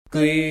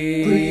Gleek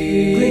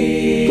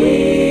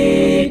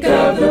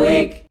of the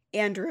week.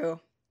 Andrew,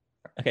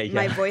 Okay, yeah.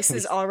 my voice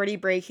is already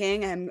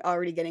breaking. I'm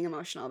already getting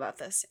emotional about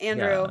this.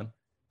 Andrew,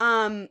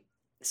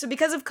 so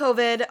because of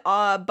COVID,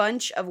 a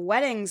bunch of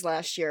weddings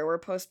last year were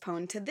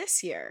postponed to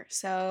this year.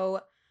 So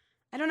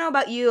I don't know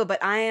about you,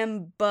 but I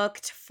am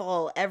booked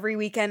full. Every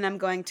weekend I'm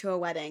going to a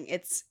wedding.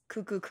 It's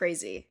cuckoo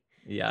crazy.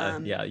 Yeah,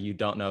 you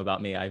don't know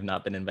about me. I've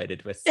not been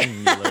invited to a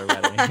singular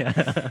wedding.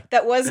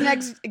 That was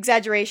an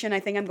exaggeration. I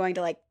think I'm going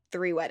to like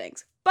 3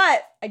 weddings.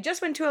 But I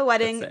just went to a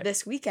wedding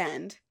this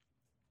weekend,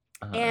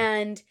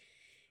 and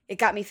it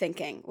got me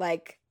thinking.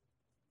 Like,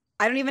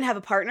 I don't even have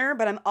a partner,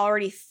 but I'm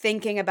already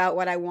thinking about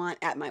what I want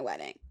at my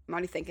wedding. I'm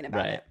already thinking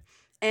about it.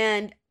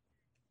 And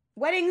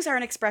weddings are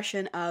an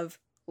expression of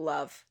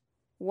love.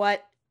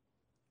 What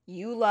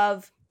you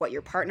love, what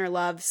your partner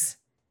loves.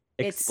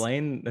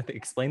 Explain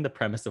the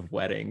premise of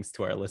weddings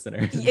to our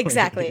listeners.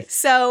 Exactly.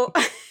 So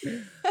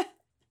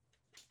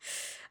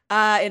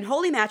in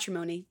holy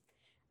matrimony,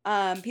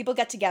 people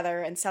get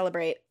together and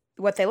celebrate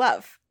what they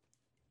love,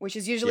 which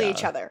is usually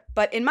each other.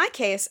 But in my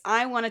case,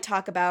 I want to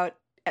talk about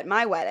at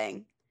my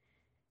wedding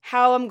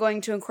how I'm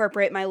going to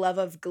incorporate my love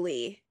of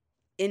Glee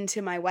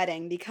into my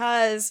wedding,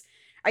 because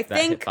I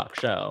think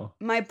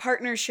my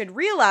partner should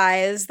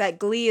realize that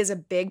Glee is a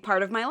big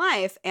part of my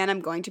life, and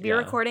I'm going to be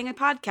recording a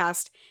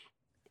podcast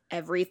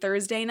every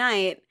Thursday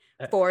night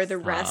for the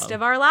rest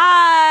of our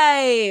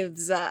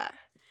lives.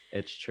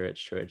 It's true.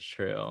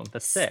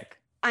 That's sick.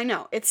 I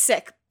know, it's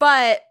sick,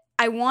 but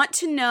I want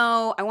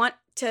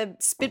to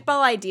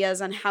spitball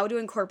ideas on how to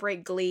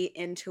incorporate Glee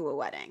into a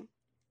wedding.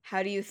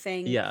 How do you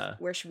think?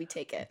 Where should we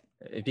take it?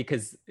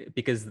 Because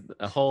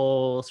the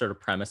whole sort of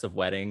premise of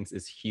weddings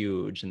is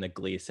huge in the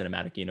Glee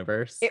cinematic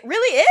universe. It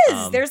really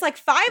is. There's like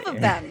 5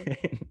 of them.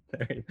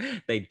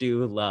 They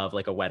do love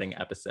like a wedding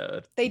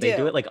episode. They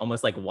do it like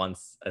almost like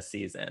once a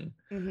season.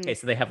 Mm-hmm. Okay,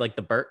 so they have like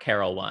the Burt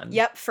Carroll one.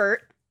 Yep,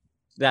 Furt.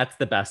 That's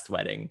the best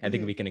wedding. I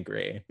think we can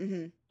agree.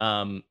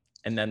 Mm-hmm.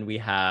 And then we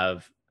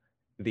have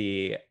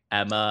the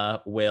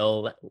Emma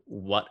Will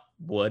What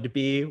Would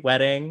Be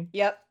wedding.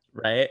 Yep.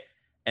 Right?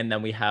 And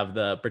then we have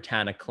the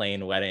Britannia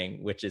Klain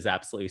wedding, which is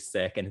absolutely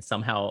sick and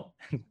somehow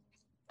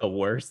the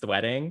worst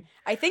wedding.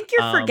 I think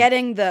you're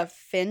forgetting the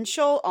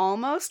Finchel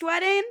almost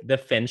wedding. The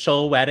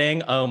Finchel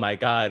wedding. Oh my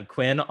God.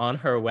 Quinn on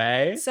her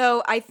way.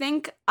 So I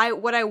think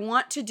what I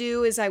want to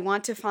do is I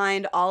want to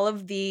find all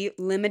of the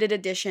limited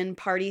edition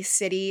Party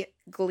City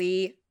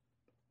Glee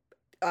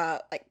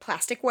like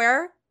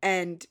plasticware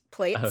and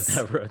plates.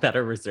 That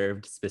are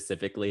reserved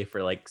specifically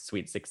for like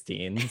Sweet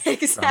 16s.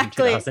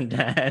 Exactly. From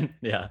 2010.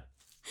 Yeah.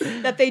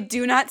 That they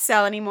do not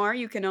sell anymore.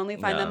 You can only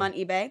find them on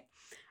eBay.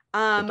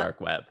 The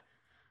dark web.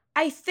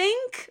 I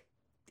think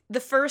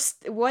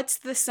what's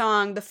the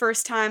song, The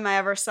First Time I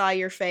Ever Saw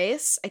Your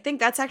Face? I think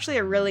that's actually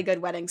a really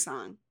good wedding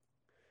song.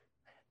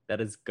 That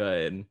is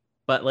good.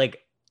 But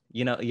like,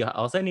 you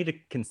also need to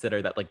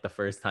consider that like the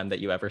first time that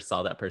you ever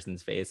saw that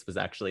person's face was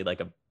actually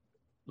like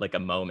a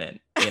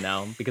moment,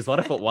 because what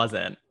if it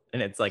wasn't?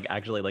 And it's like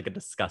actually like a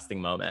disgusting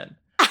moment.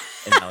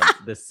 And now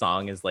this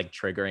song is like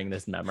triggering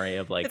this memory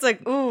of like, it's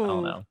like, ooh, I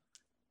don't know.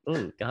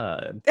 Oh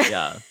God.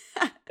 Yeah.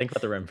 Think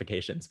about the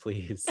ramifications,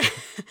 please.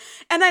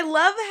 And I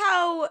love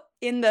how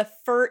in the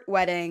Furt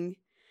wedding,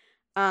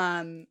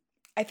 I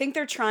think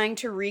they're trying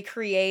to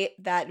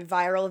recreate that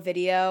viral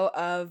video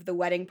of the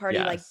wedding party,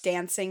 like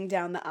dancing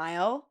down the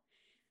aisle.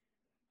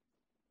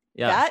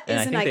 Yeah. That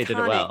is an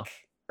iconic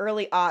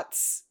early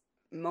aughts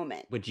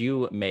moment. Would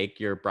you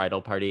make your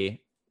bridal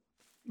party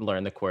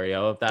learn the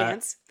choreo of that?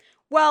 Dance?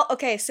 Well,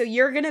 okay, so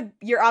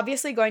you're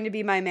obviously going to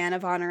be my man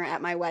of honor at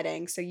my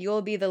wedding. So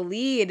you'll be the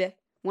lead,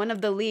 one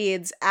of the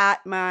leads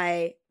at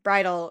my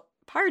bridal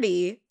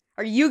party.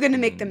 Are you going to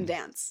make them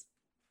dance?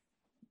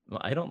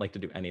 Well, I don't like to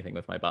do anything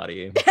with my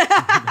body.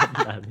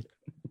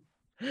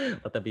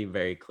 Let that be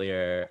very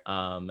clear.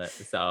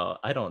 So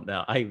I don't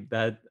know.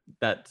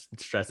 That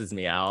stresses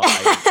me out.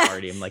 I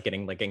already am like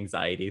getting like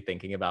anxiety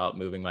thinking about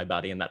moving my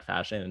body in that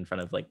fashion in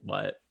front of like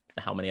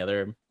how many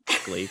other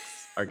Gleeks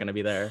are going to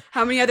be there?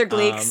 How many other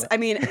Gleeks? I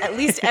mean, at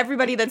least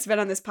everybody that's been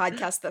on this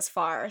podcast thus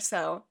far.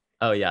 So.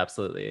 Oh yeah,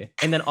 absolutely.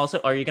 And then also,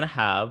 are you gonna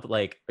have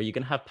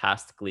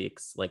past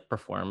Gleeks like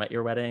perform at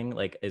your wedding?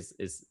 Like,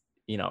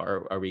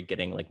 are we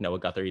getting like Noah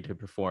Guthrie to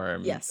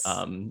perform? Yes.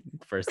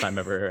 First time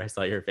ever I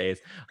saw your face.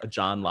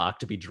 John Locke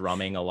to be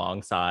drumming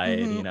alongside.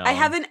 Mm-hmm. I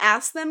haven't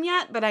asked them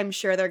yet, but I'm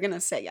sure they're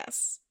gonna say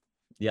yes.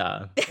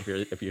 Yeah,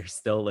 if you're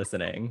still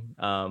listening,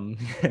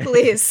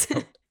 please.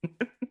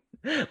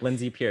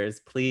 Lindsay Pierce,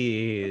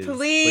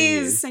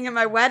 please sing at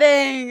my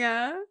wedding.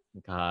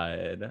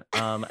 God,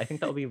 I think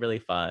that'll be really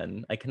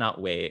fun. I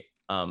cannot wait.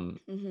 Do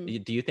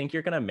you think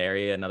you're gonna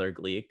marry another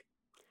Gleek?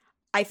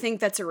 I think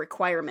that's a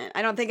requirement.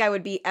 I don't think I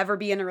would ever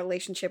be in a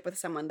relationship with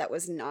someone that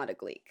was not a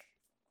Gleek.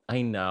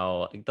 I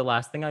know. The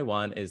last thing I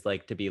want is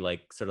like to be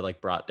like sort of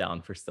like brought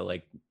down for still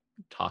like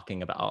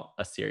talking about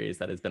a series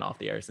that has been off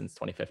the air since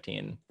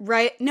 2015.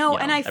 Right? No,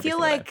 and I feel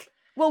like,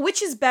 well,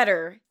 which is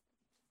better?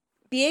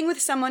 Being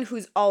with someone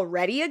who's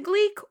already a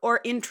Gleek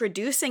or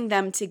introducing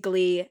them to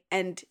Glee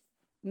and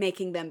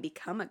making them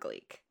become a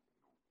Gleek.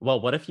 Well,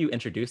 what if you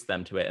introduce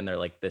them to it and they're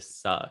like, this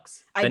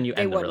sucks? Then you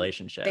end the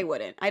relationship. They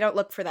wouldn't. I don't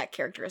look for that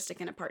characteristic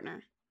in a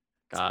partner.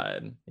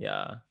 God,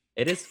 yeah.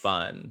 It is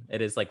fun.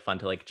 It is like fun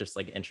to like just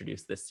like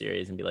introduce this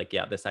series and be like,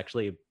 yeah, this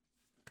actually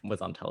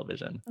was on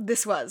television.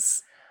 This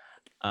was.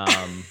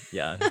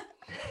 Yeah.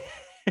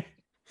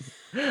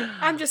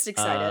 I'm just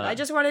excited. I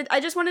just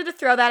wanted to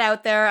throw that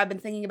out there. I've been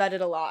thinking about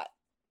it a lot.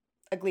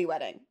 A Glee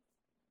wedding.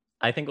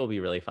 I think it'll be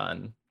really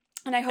fun.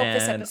 And I hope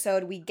this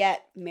episode we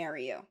get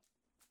Marry You.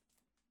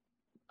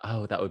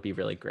 Oh, that would be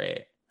really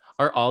great.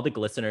 Are all the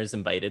listeners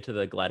invited to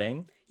the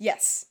Gledding?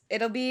 Yes.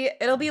 It'll be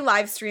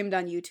live streamed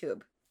on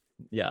YouTube.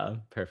 Yeah,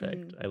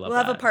 perfect. I love We'll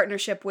that. have a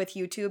partnership with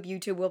YouTube.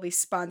 YouTube will be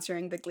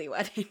sponsoring the Glee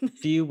wedding.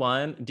 Do you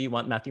want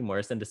Matthew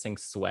Morrison to sing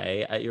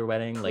Sway at your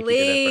wedding? Please. Like you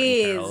did at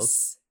Burton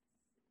Carols?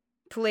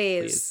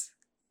 Please.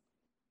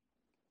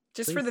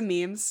 Just for the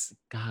memes.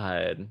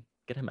 God,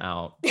 get him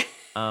out.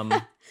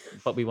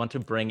 But we want to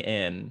bring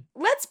in.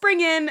 Let's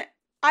bring in.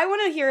 I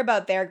want to hear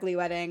about their Glee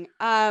wedding.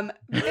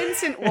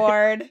 Vincent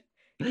Ward.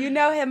 You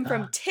know him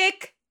from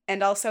Tick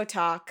and also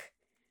Talk.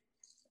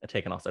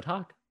 Tick and also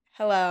Talk.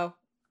 Hello.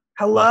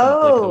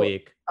 Hello.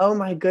 Oh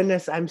my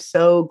goodness, I'm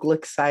so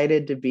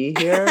excited to be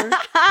here.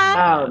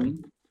 I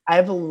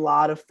have a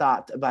lot of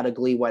thoughts about a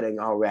Glee wedding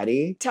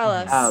already. Tell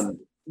us.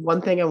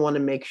 One thing I want to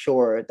make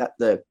sure that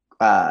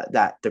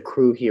the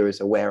crew here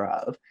is aware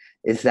of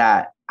is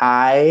that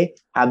I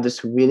have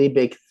this really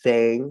big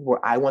thing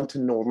where I want to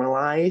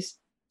normalize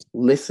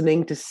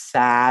listening to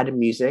sad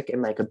music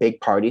in like a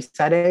big party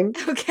setting.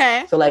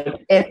 Okay. So like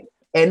if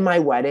in my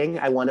wedding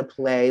I want to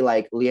play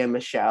like Lea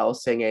Michele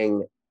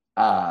singing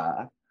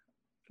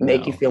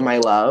Make You Feel My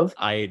Love,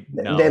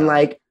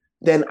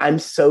 then I'm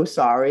so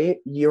sorry.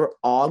 You're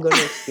all going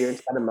to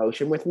experience that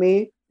emotion with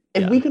me.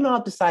 If we can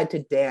all decide to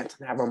dance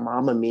and have a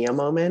Mamma Mia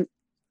moment,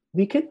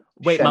 we could.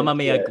 Wait, Mamma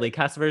Mia Glee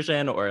cast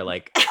version or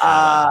like?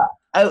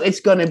 It's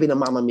going to be the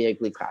Mamma Mia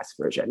Glee cast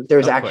version.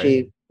 There's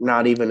actually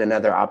not even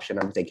another option.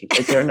 I'm thinking,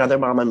 is there another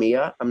Mamma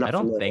Mia? I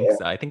don't think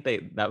so. I think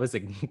that was a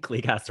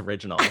Glee cast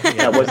original.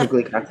 Yeah. That was a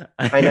Glee cast.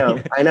 I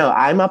know.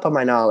 I'm up on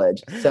my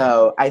knowledge,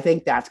 so I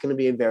think that's going to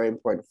be a very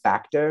important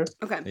factor.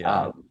 Okay.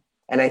 Yeah.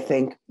 And I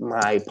think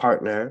my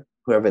partner,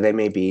 whoever they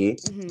may be,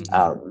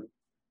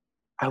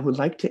 I would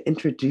like to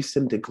introduce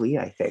them to Glee.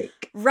 I think.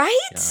 Right.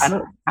 Yeah.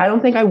 I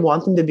don't think I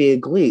want them to be a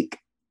Gleek.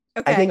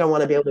 Okay. I think I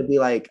want to be able to be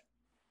like,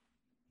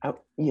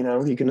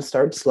 you're going to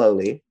start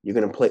slowly. You're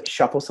going to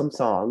shuffle some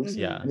songs.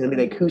 Yeah. You're going to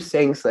be like, who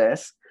sings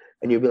this?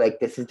 And you'll be like,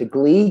 this is the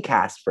Glee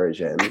cast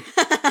version.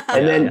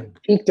 And then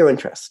pique their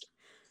interest.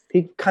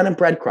 Kind of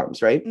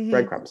breadcrumbs, right? Mm-hmm.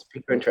 Breadcrumbs.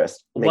 Pique their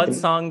interest. What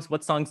songs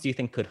do you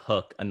think could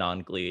hook a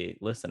non-Glee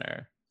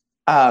listener?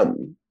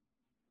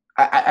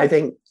 I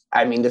think,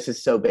 this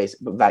is so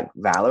basic, but like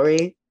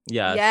Valerie.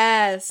 Yeah.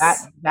 Yes.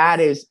 That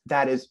is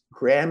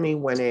Grammy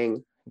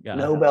winning,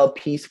 Nobel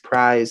Peace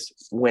Prize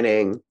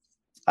winning,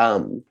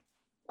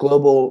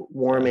 global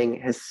warming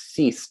has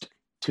ceased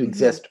to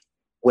exist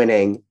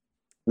winning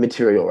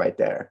material right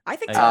there. I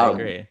think so. I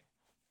agree.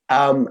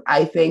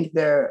 I think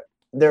their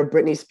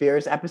Britney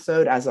Spears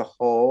episode as a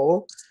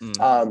whole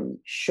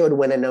should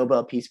win a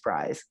Nobel Peace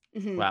Prize.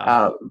 Mm-hmm.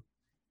 Wow.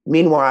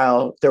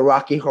 Meanwhile, the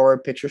Rocky Horror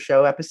Picture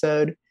Show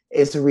episode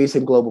is the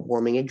reason global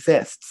warming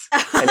exists.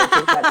 And I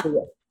think that's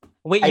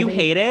Wait, you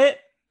hate it?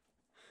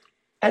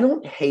 I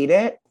don't hate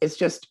it. It's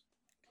just,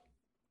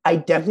 I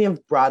definitely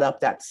have brought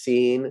up that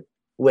scene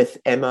with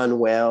Emma and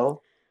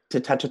Will to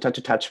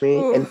touch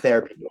me in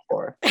therapy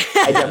before.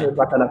 I definitely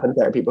brought that up in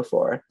therapy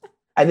before.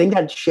 I think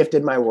that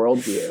shifted my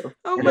worldview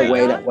in a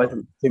way that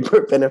wasn't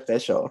super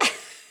beneficial.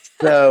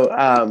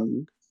 So,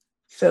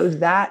 so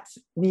that's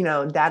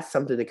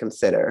something to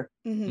consider.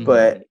 Mm-hmm.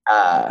 But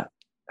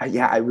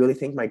I really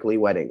think my Glee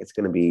wedding is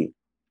going to be.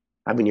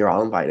 You're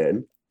all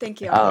invited. Thank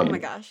you. Oh my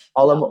gosh.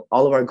 All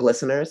of our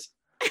listeners,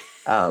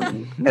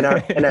 and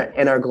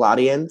our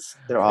Gladians,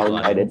 they're all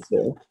invited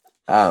too.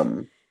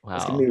 Wow.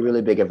 It's gonna be a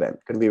really big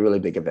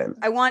event.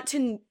 I want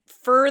to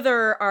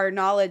further our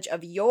knowledge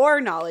of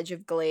your knowledge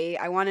of Glee.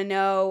 I want to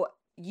know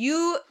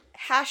you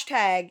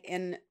hashtag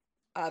in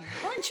a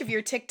bunch of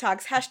your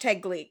TikToks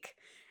 #Gleek,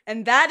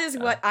 and that is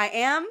what I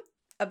am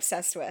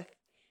obsessed with.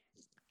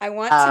 I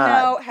want to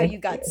know how you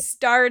got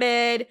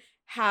started.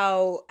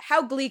 How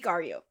Gleek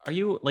are you? Are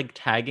you like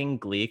tagging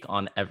Gleek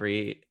on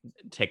every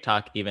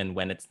TikTok, even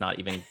when it's not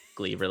even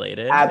Glee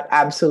related?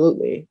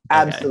 Absolutely,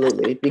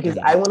 absolutely. Because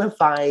I want to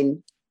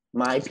find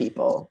my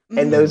people,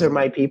 and those are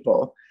my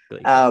people.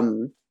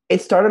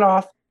 It started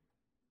off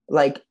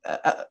like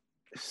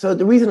so.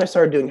 The reason I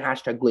started doing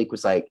 #Gleek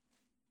was like,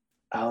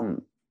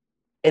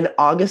 in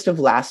August of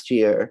last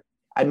year,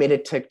 I made a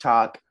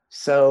TikTok.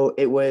 So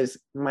it was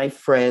my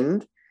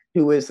friend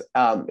who was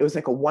it was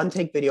like a one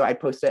take video I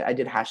posted. I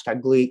did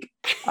 #Gleek,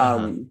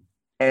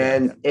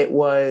 and it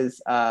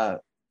was the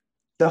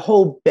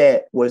whole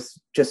bit was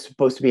just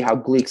supposed to be how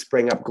Gleeks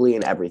bring up Glee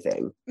and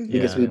everything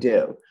because we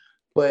do.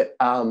 But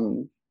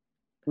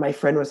my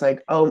friend was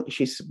like,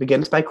 she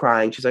begins by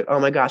crying. She's like, oh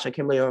my gosh, I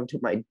can't believe I have to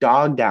put my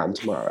dog down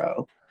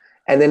tomorrow.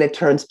 And then it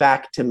turns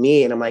back to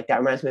me, and I'm like, that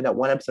reminds me of that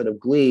one episode of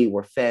Glee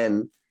where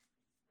Finn.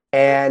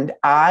 And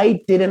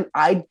I didn't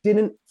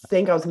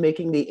think I was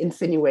making the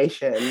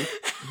insinuation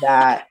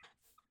that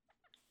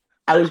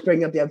I was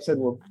bringing up the episode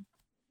where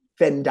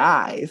Finn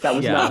dies. That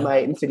was not my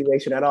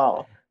insinuation at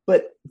all.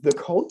 But the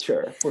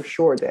culture for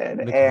sure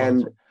did.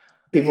 And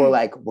people were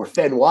like, "We're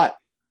Finn what?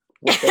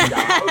 We're Finn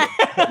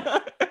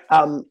died."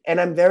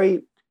 And I'm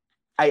very,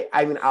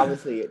 I mean,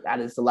 obviously that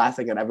is the last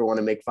thing I'd ever want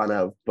to make fun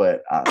of.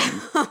 But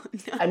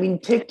I mean,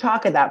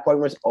 TikTok at that point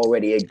was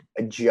already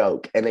a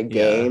joke and a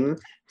game.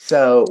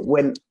 So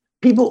when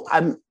people,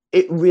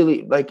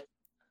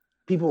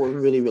 people were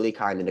really, really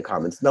kind in the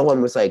comments. No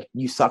one was like,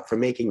 "You suck for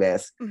making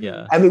this."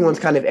 Yeah. Everyone's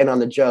kind of in on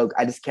the joke.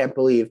 I just can't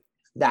believe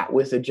that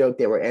was the joke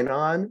they were in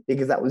on,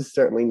 because that was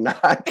certainly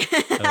not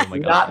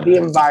not the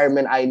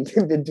environment I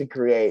intended to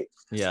create.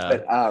 Yeah.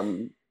 But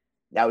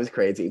that was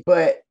crazy.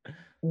 But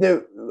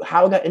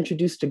how I got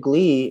introduced to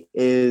Glee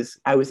is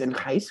I was in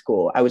high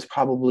school. I was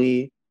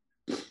probably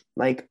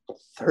like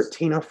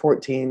 13 or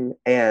 14,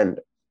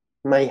 and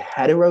my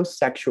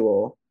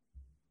heterosexual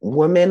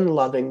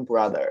woman-loving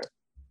brother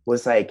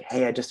was like,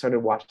 "Hey, I just started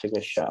watching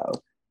a show."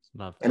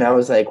 And I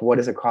was like, "What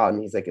is it called?"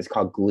 And he's like, "It's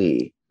called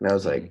Glee." And I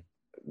was like,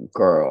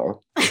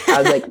 "Girl."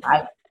 I was like,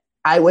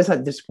 I was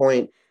at this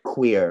point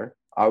queer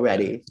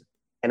already.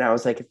 And I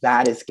was like,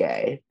 that is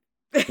gay.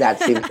 That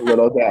seems a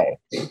little gay.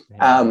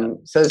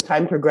 So as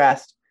time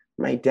progressed,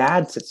 my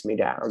dad sits me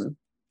down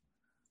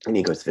and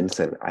he goes,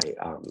 "Vincent, I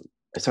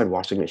started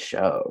watching this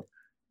show."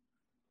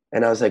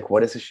 And I was like,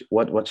 "What is this?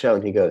 What show?"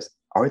 And he goes,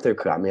 "Arthur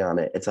got me on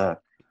it. It's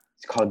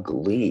called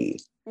Glee."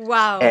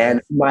 Wow.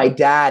 And my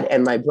dad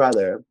and my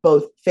brother,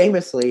 both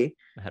famously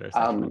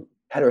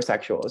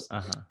heterosexuals,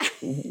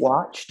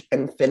 watched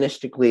and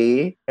finished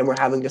Glee, and were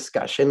having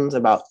discussions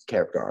about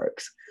character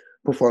arcs,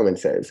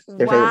 performances,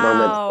 their favorite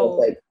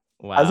moments.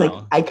 I was like,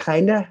 I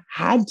kind of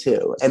had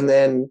to. And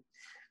then,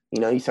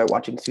 you start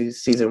watching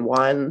season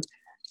 1.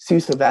 Sue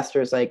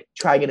Sylvester's like,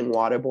 "Try getting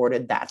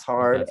waterboarded. That's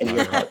hard." And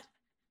you're hooked.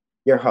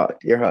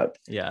 You're hooked.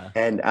 Yeah.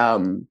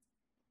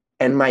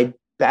 And my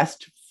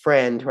best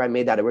friend, who I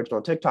made that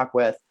original TikTok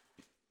with,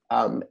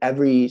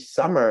 every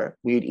summer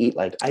we'd eat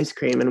like ice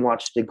cream and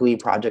watch the Glee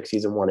Project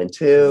season 1 and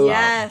 2.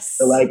 Yes.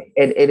 So like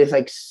it is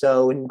like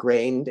so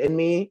ingrained in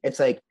me. It's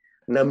like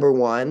number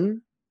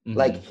 1,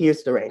 like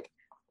here's the rank.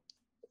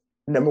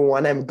 Number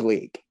 1, I'm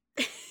Gleek.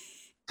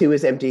 2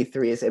 is empty.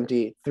 3 is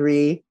empty.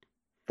 3,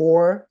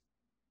 4,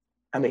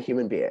 I'm a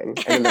human being.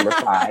 And then number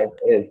 5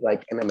 is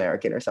like an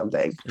American or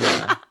something.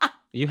 Yeah.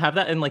 You have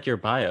that in like your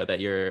bio that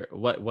you're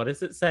what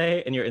does it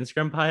say in your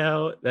Instagram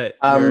bio that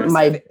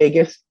my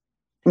biggest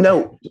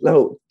no,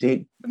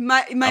 dude.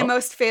 My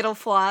most fatal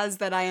flaw is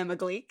that I am a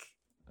Gleek.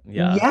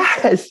 Yeah.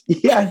 Yes.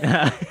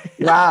 Yeah.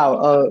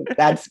 Wow.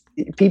 That's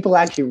people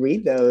actually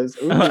read those.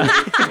 Ooh,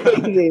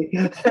 crazy.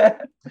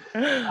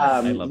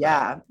 I love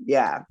that.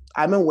 Yeah.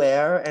 I'm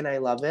aware and I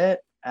love it.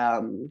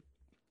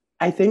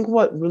 I think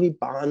what really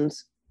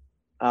bonds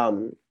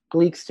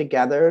Gleeks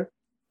together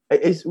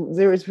is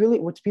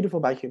what's beautiful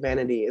about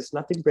humanity is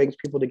nothing brings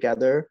people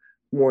together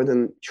more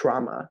than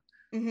trauma.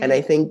 And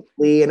I think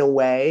Glee, in a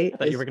way, I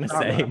thought you were going to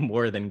say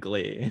more than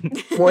Glee.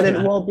 More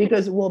than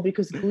because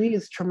Glee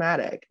is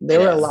traumatic. There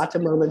were lots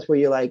of moments where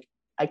you're like,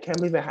 I can't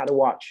believe I had to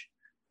watch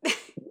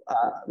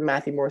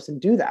Matthew Morrison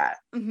do that.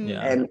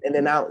 And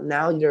then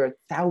now there are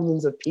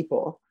thousands of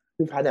people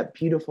who've had that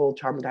beautiful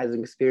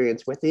traumatizing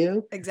experience with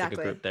you. Exactly.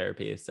 Like a group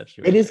therapy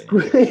situation. It is.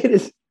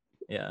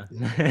 Yeah.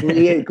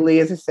 Glee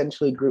is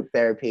essentially group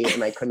therapy,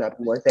 and I could not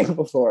be more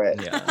thankful for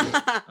it.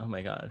 Yeah. Oh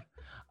my God.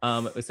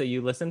 So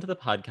you listen to the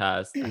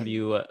podcast. Do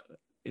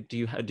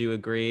you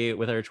agree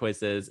with our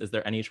choices? Is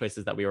there any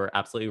choices that we were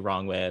absolutely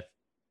wrong with?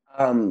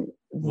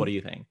 What do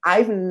you think?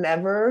 I've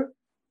never,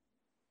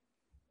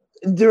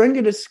 during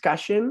a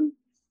discussion,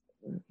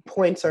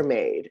 points are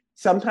made.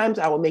 Sometimes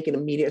I will make an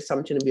immediate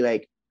assumption and be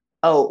like,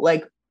 oh,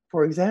 like,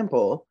 for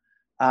example,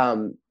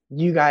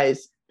 you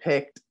guys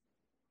picked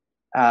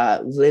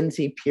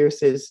Lindsay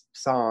Pierce's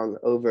song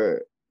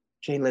over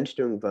Jane Lynch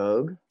doing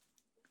Vogue.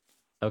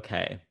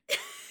 Okay.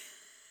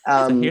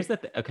 So here's the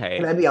thing. Okay.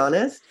 Can I be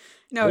honest?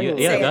 No,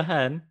 go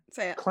ahead.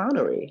 Say it.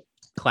 Clownery.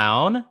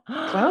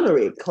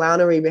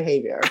 Clownery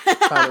behavior.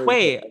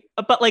 Wait,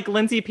 but like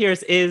Lindsay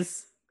Pierce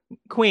is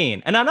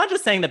queen, and I'm not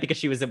just saying that because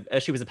she was a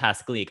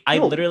past Gleek. I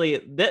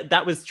literally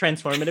that was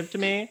transformative to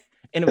me,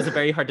 and it was a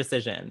very hard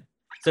decision.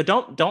 So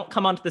don't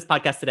come onto this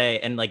podcast today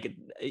and like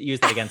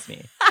use that against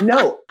me.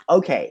 No.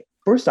 Okay.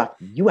 First off,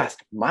 you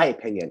asked my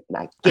opinion, and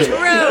I gave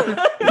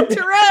it.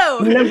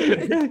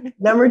 True.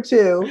 Number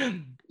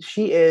 2,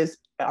 she is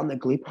on the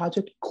Glee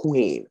Project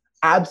queen,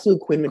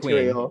 absolute queen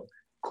material.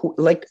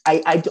 Like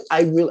I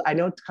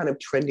know it's kind of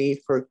trendy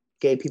for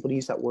gay people to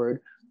use that word.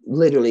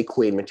 Literally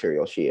queen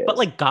material she is. But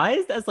like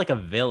guys as like a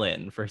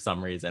villain for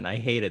some reason. I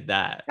hated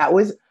that. But it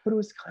was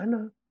kind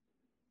of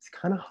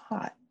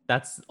hot.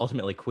 That's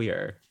ultimately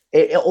queer.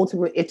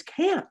 It's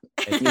camp.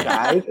 You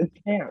guys, it's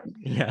camp.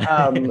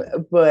 Yeah.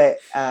 But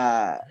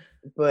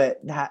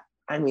that,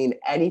 I mean,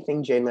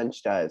 anything Jane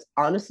Lynch does,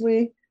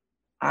 honestly,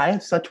 I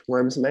have such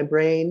worms in my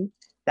brain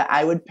that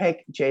I would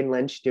pick Jane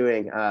Lynch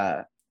doing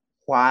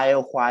Why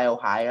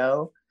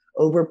Ohio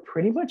over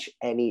pretty much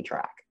any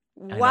track.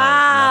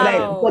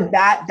 Wow. But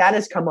that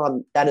has come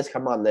on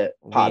the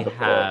pod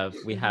before.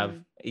 We have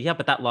yeah,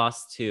 but that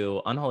lost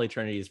to Unholy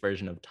Trinity's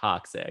version of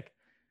Toxic.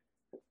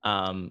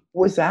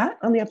 Was that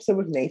on the episode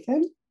with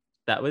Nathan?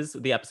 That was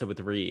the episode with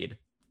Reed.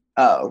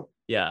 Oh.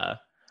 Yeah.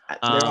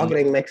 They're all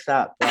getting mixed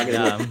up. I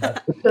know.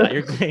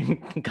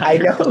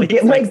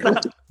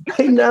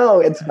 I know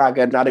it's not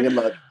good. Not a good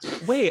look.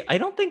 Wait, I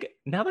don't think,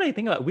 now that I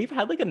think about it, we've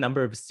had like a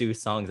number of Sue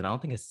songs and I don't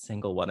think a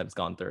single one has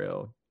gone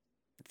through.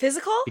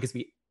 Physical? Because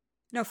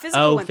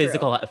Physical. Oh,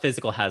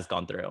 Physical has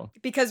gone through.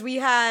 Because we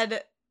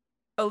had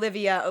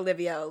Olivia. What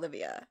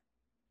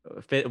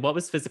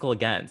was Physical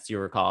against? Do you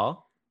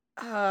recall?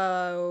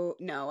 Oh,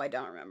 no, I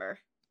don't remember.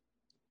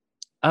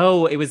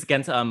 Oh, it was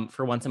against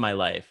For Once in My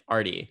Life,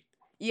 Artie.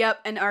 Yep,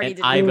 and Artie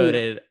did. I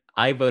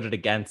voted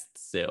against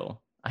Sue.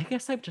 I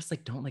guess I just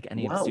like don't like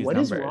any of Sue's what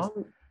numbers. Is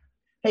wrong?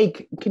 Hey,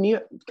 can you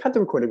cut the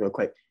recording real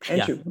quick?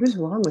 Andrew, What is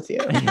wrong with you?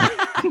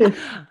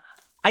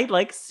 I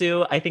like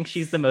Sue. I think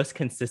she's the most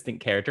consistent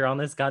character on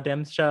this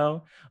goddamn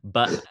show,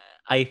 but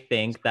I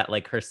think that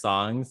like her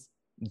songs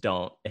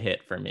don't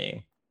hit for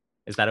me.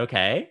 Is that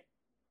okay?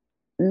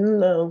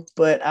 No,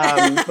 but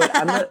I'm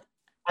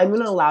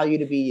gonna allow you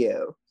to be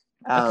you.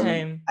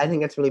 Okay. I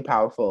think it's really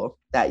powerful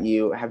that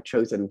you have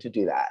chosen to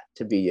do that,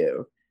 to be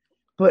you.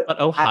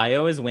 But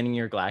Ohio is winning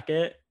your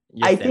Glacket?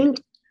 I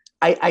think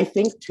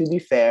to be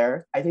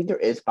fair, I think there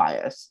is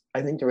bias.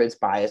 I think there is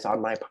bias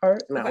on my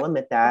part, and I'll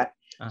admit that.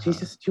 She's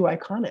just too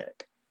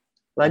iconic.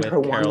 Like with her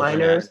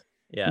one-liners,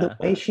 the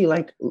way she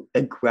like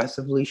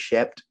aggressively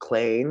shipped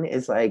Klaine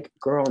is like,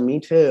 girl, me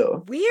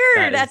too.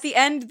 Weird at the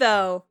end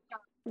though.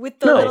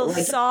 With the little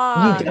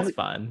song. That's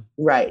fun.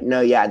 Right.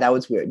 No, yeah, that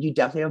was weird. You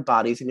definitely have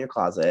bodies in your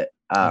closet.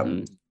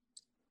 But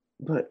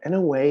in a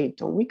way,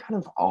 don't we kind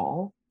of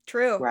all?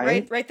 True.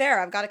 Right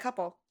there. I've got a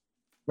couple.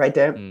 Right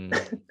there.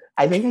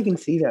 I think I can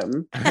see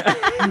them.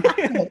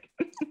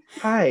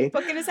 Hi.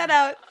 Poking his head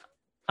out.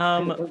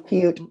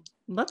 Cute.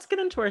 Let's get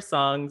into our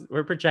songs. Are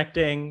we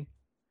projecting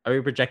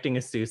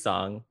a Sue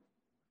song?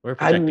 We're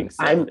projecting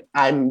Sue.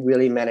 I'm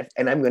really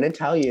and I'm gonna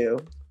tell you,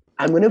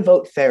 I'm going to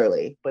vote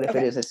fairly, but if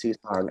it is a Sue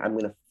song, I'm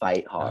going to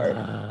fight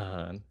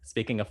hard.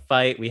 Speaking of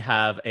fight, we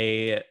have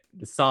a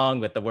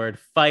song with the word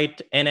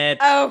fight in it.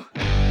 Oh.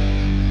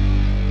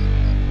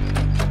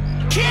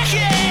 Kick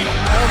it!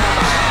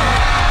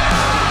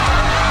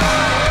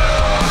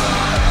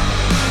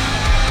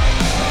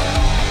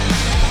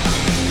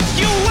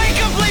 You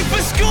wake up late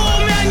for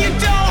school, man, you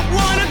don't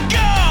want to go.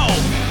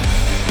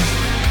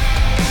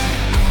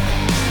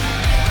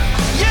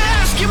 You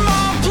ask your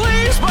mom,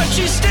 please, but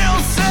she still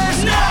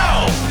says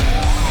no.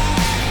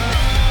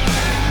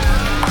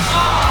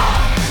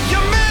 You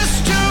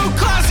missed 2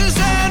 classes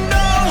and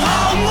no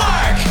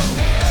homework.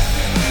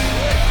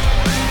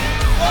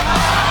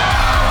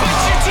 But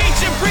your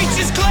teacher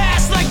preaches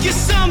class like you're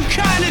some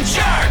kind of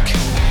jerk.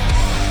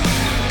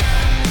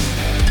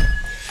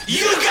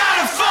 You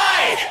gotta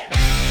fight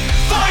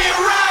for your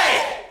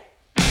right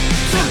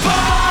to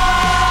party.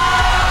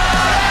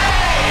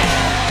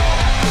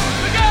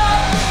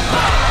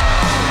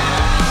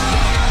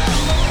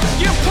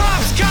 Your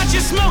pops caught you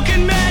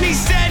smoking, man, he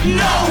said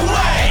no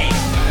way.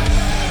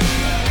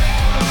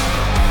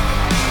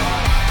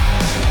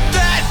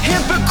 That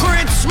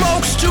hypocrite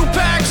smokes 2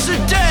 packs a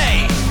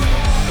day.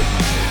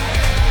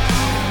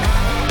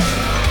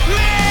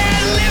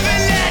 Man,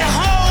 living at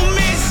home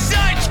is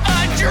such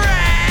a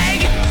drag.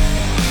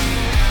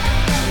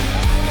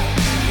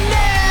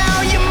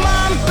 Now your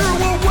mom threw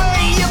away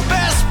your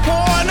best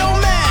porno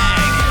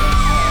mag.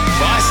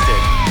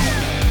 Busted.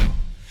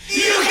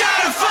 You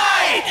gotta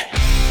fight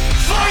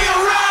for your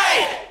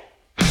right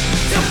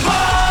to party.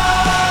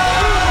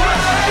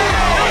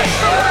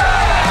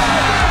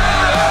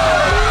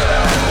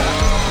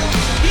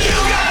 You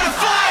gotta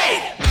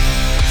fight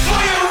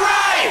for your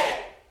right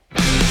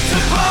to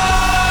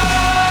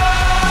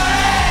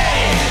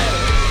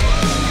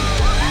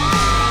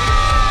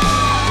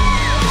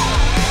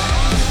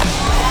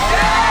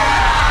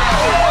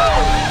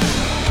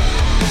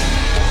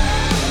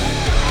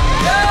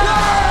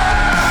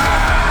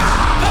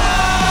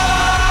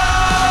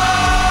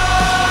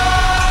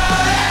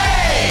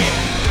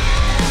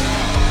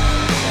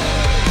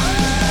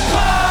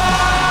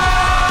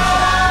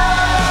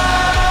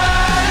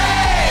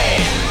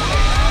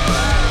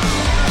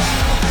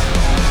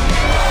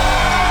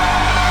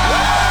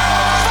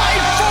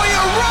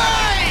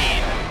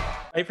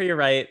Fight for Your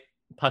Right,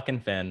 Puck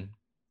and Finn,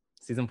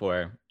 season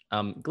 4.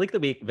 Gleek of the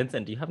Week.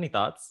 Vincent, do you have any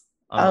thoughts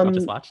on what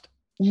just watched?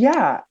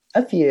 Yeah,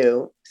 a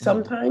few.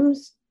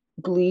 Sometimes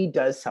Glee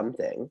does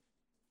something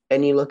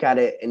and you look at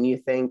it and you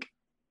think,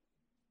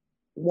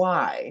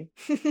 why?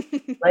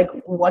 Like,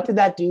 what did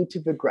that do to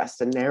progress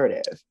the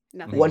narrative?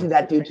 Nothing. What did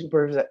that do to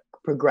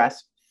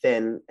progress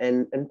Finn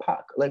and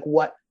Puck? Like,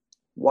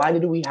 why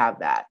did we have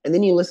that? And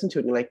then you listen to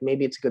it and you're like,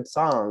 maybe it's a good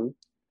song.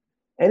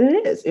 And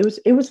it is.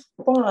 It was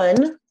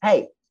fun.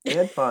 Hey, we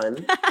had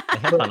fun. I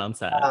had fun on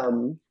set.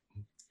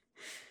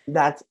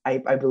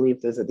 I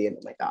believe those are the end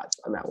of my thoughts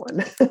on that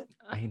one.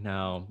 I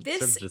know. This-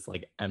 sort of just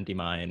like empty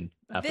mind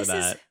after This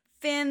that. is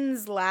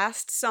Finn's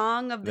last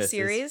song of the This is-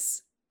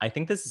 series. I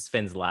think this is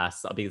Finn's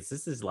last because this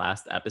is his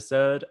last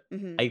episode.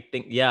 Mhm. I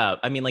think, yeah.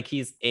 I mean, like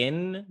he's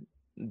in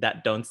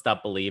that Don't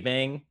Stop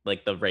Believing,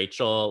 like the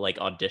Rachel like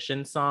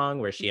audition song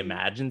where she Mhm.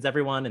 imagines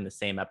everyone in the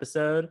same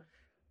episode.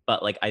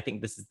 But like I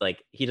think this is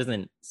like he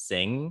doesn't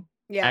sing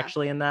Yeah.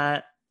 actually in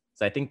that.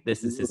 So I think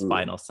this is his Ooh.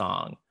 final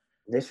song.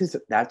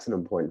 That's an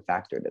important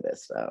factor to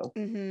this, though.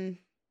 Mm-hmm.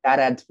 That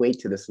adds weight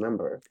to this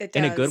number. It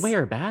does. In a good way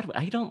or a bad way?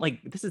 I don't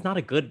like this is not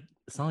a good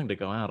song to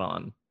go out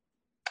on.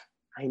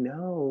 I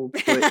know,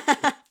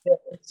 but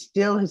it's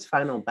still his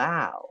final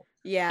bow.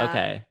 yeah.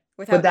 Okay.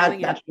 Without But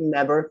knowing that it. should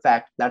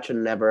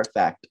never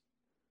affect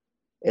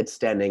its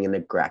standing in the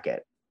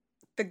bracket.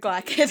 The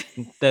Glacket.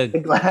 The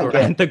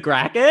Glacket. the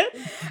Gracket?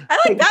 I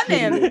like that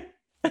name.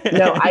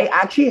 No, I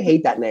actually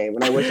hate that name,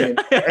 and I wish I.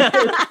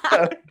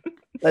 So,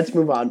 let's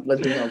move on.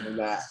 Let's move on from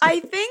that. I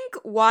think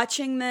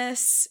watching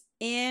this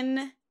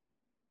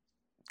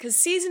because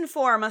season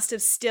 4 must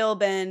have still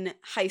been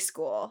high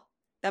school.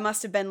 That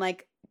must have been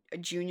like a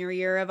junior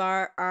year of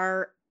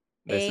our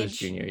This age. was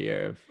junior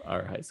year of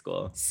our high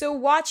school. So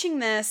watching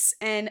this,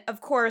 and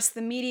of course,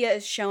 the media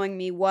is showing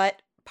me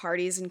what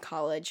parties in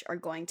college are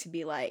going to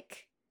be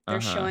like. They're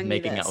showing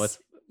making me this. out with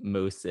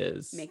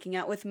mooses. Making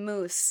out with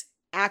moose,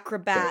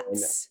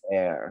 acrobats.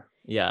 There.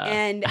 Yeah.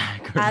 And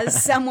Acrobat.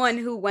 as someone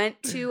who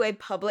went to a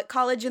public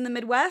college in the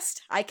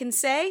Midwest, I can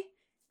say,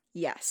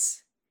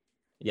 yes.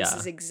 yeah. This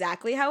is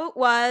exactly how it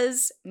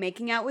was.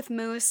 Making out with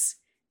moose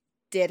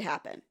did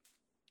happen.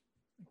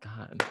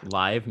 God,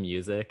 live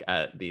music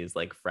at these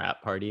like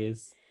frat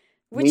parties.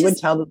 Which We would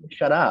is tell them to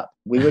shut up.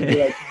 We would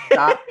be like,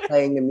 stop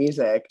playing the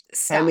music.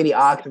 Hand me the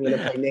stop. ox. I'm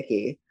gonna play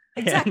Nikki.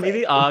 Exactly.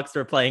 Maybe Ox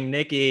were playing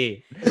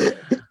Nikki.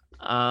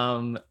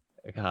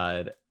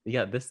 God.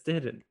 Yeah, this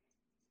did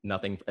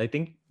nothing. I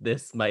think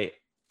this might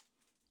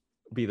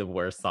be the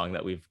worst song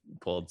that we've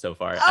pulled so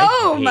far.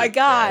 Oh I my hate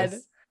God.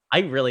 this. I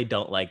really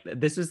don't like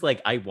this. Was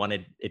like I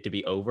wanted it to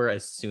be over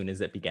as soon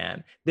as it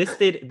began. This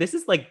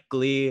is like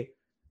Glee.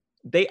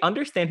 They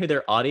understand who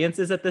their audience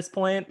is at this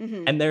point,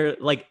 Mhm. and they're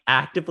like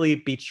actively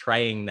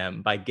betraying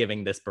them by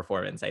giving this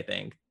performance, I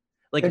think.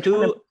 Like They're trying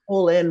who to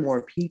pull in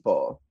more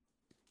people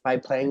by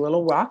playing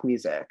little rock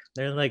music.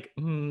 they're like,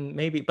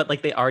 maybe, but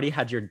like they already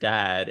had your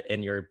dad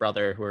and your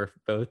brother who are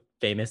both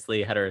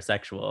famously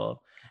heterosexual,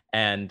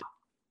 and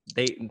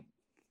they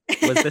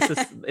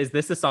is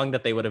this a song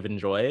that they would have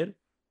enjoyed?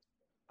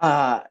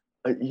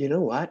 You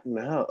know what?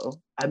 No.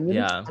 I'm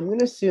Yeah.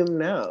 gonna assume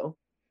no.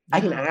 I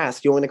can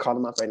ask. You want me to call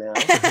them up right now?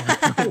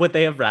 Would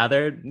they have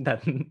rather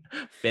that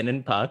Finn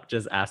and Puck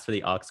just asked for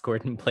the aux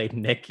chord and played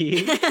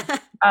Nikki?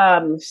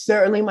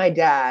 Certainly my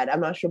dad. I'm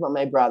not sure about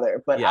my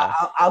brother, but Yeah.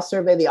 I'll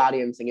survey the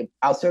audience and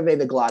I'll survey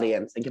the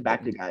Glaudience and get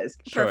back to you guys.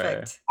 Sure.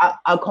 Perfect.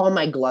 I'll call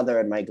my Glother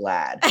and my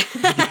Glad.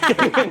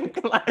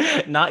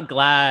 Not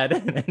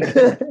glad.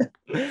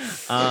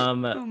 Oh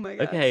my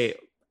gosh. Okay.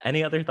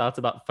 Any other thoughts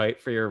about Fight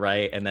for Your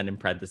Right and then in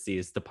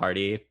parentheses the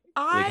party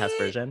recast I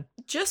version?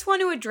 just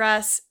want to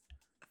address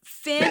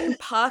Finn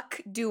Puck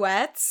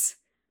duets.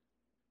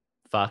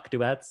 Fuck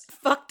duets.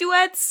 Fuck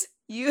duets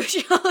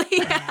usually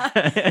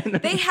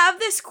they have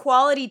this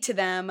quality to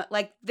them,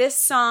 like this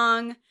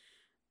song,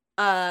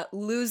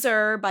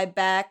 Loser by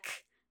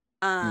Beck.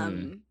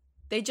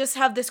 They just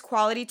have this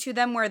quality to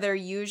them where they're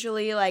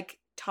usually like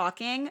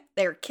talking.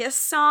 They're Kiss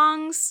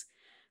songs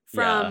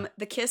from Yeah.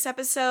 the Kiss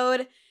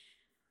episode.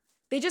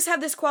 They just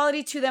have this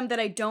quality to them that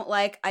I don't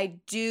like. I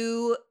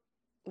do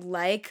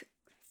like,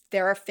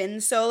 there are Finn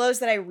solos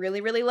that I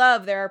really, really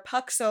love. There are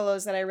Puck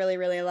solos that I really,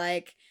 really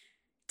like.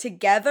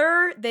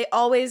 Together, they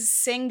always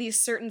sing these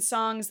certain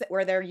songs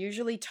where they're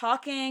usually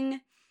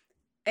talking.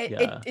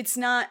 It's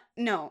not,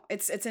 no,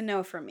 it's a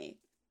no for me.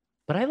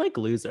 But I like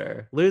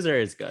Loser. Loser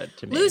is good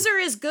to me. Loser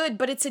is good,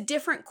 but it's a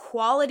different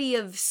quality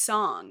of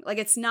song. Like,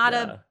 it's not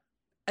Yeah.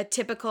 a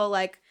typical,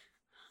 like,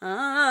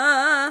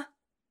 that.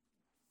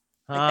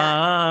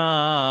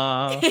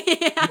 Yeah.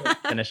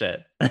 Finish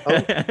it. Oh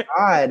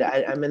God,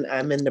 I'm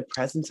in the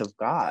presence of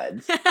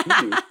God.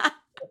 Jeez.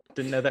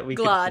 Didn't know that we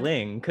Glad. could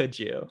fling, could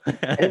you?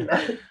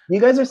 You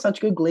guys are such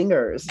good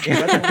glingers.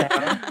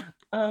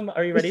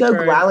 Are you You're ready so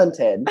for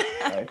talented.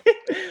 Are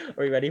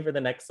we ready for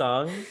the next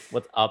song?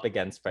 What's up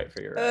against Fight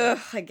for Your Right? Ugh,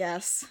 I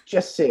guess.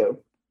 Just Sue.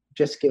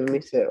 Just giving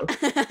me Sue.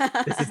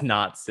 This is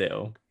not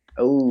Sue.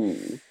 Oh,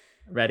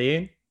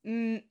 Ready?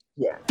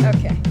 yeah.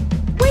 Okay.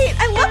 Wait,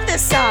 I love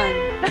this song.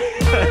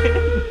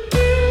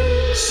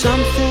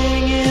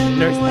 Something in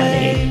Nurse the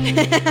way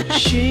Penny.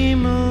 she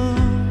moves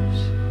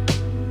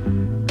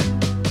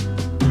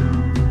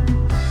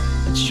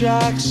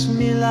attracts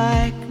me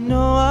like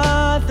no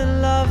other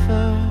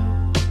lover.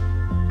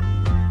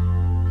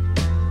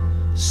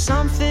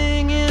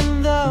 Something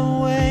in the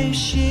way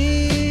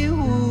she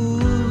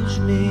woos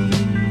me.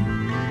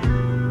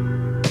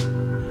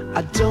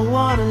 I don't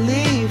wanna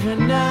leave her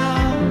now.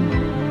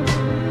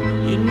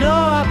 You know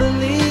I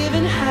believe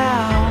in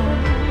how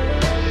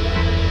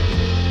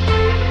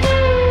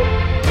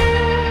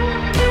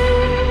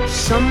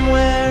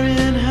Somewhere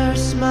in her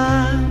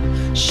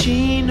smile,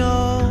 she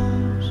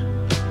knows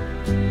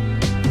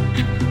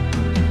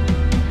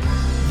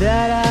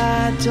that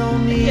I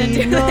don't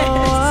need no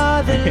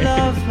other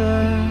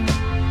lover.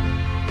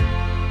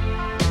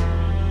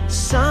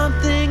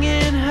 Something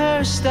in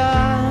her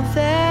style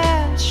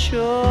that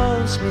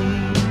shows me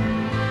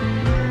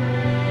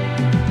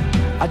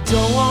I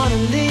don't wanna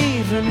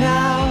leave her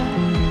now.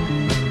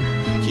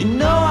 You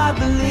know I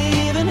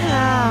believe in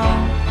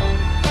how.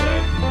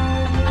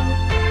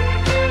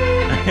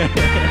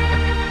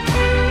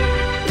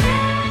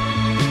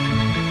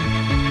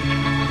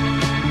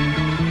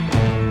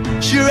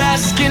 You're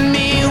asking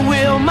me,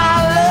 will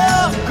my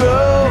love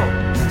grow?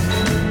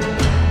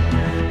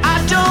 I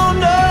don't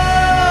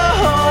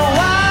know,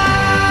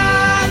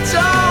 I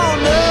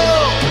don't know.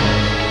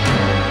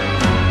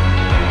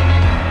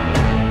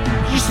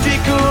 You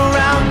stick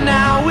around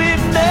now, it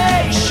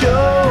may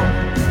show.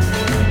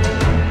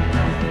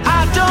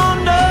 I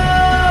don't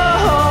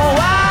know,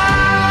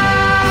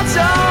 I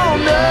don't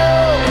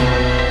know.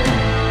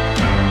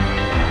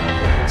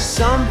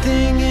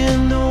 Something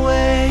in the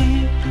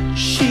way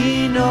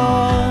she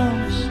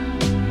knows,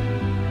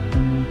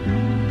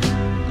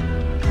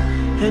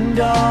 and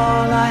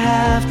all I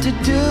have to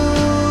do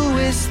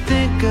is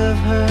think of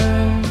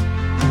her.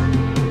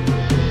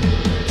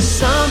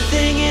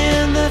 Something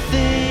in the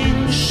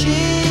things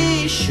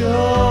she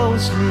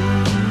shows me.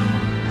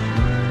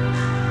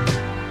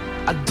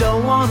 I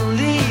don't wanna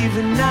leave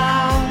her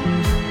now.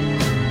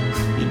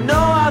 You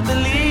know I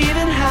believe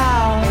in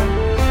how.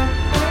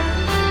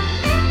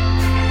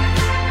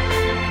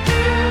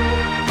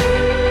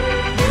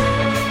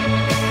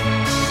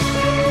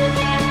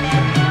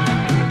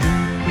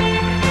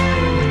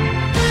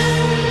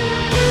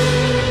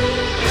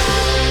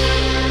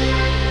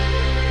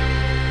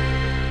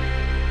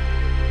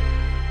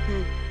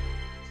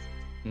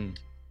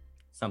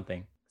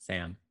 Something,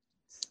 Sam.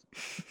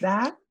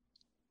 That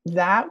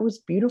was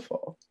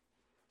beautiful.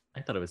 I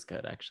thought it was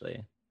good,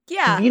 actually.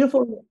 Yeah.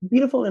 Beautiful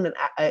in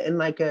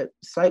like a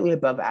slightly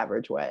above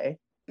average way.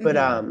 But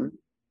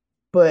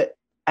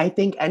I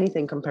think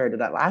anything compared to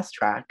that last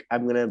track,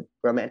 I'm gonna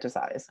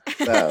romanticize.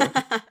 So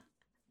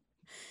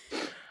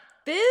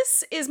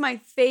this is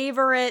my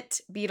favorite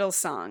Beatles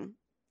song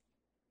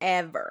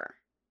ever.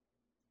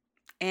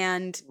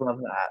 And love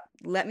that.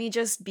 Let me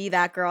just be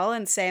that girl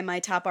and say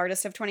my top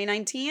artist of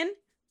 2019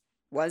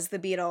 was the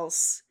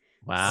Beatles.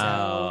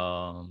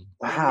 Wow.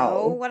 So I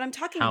know what I'm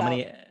talking about.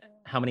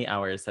 How many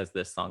hours has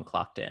this song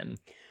clocked in?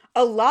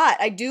 A lot.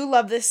 I do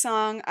love this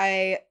song.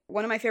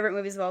 One of my favorite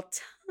movies of all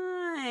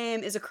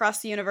time is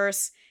Across the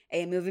Universe,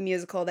 a movie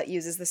musical that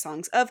uses the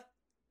songs of,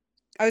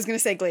 I was going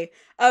to say Glee,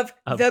 of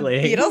the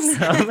Glee.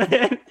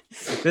 Beatles.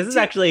 This is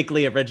actually a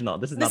Glee original.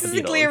 This is not the Beatles.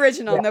 This is a Glee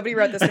original. Yeah. Nobody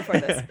wrote this before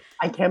this.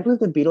 I can't believe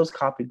the Beatles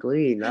copied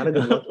Glee. Not a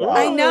good look.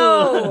 I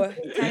know.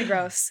 Kind of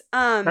gross.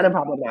 Kind of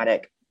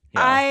problematic. Yeah.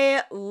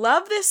 I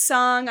love this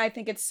song. I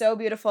think it's so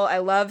beautiful. I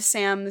love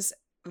Sam's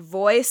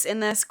voice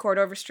in this. Chord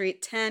Over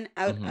Street, 10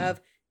 out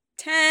of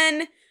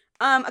 10.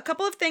 A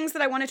couple of things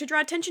that I wanted to draw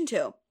attention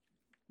to.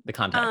 The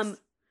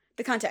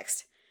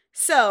context.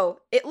 So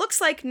it looks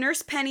like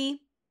Nurse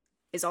Penny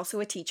is also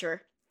a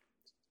teacher.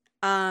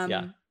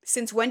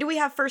 Since when do we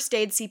have first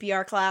aid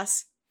CPR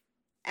class?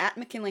 At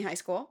McKinley High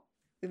School.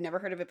 We've never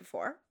heard of it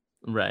before.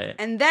 Right.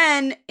 And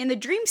then in the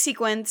dream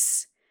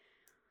sequence,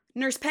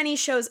 Nurse Penny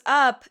shows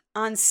up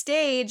on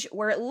stage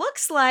where it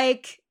looks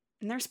like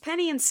Nurse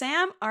Penny and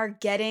Sam are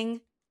getting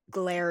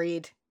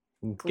glaried.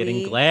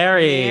 Bringing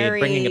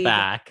it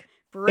back.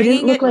 It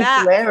didn't look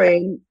like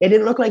glaring. It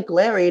didn't look like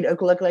glaried.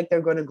 It looked like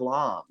they're going to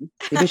glom.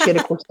 Maybe she had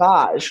a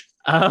corsage.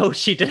 Oh,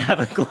 she did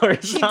have a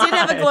corsage. She did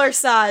have a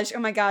corsage. Oh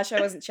my gosh,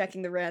 I wasn't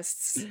checking the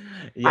wrists.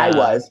 Yeah. I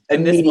was.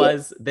 And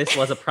this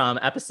was a prom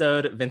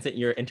episode. Vincent,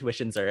 your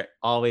intuitions are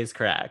always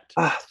correct.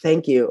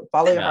 Thank you.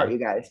 Follow your heart, you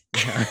guys.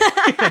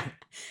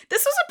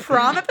 This was a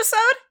prom episode?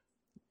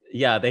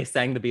 Yeah, they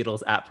sang the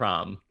Beatles at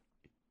prom.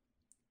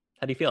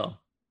 How do you feel?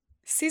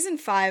 Season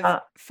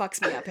 5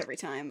 fucks me up every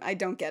time. I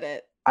don't get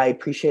it. I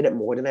appreciate it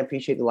more than I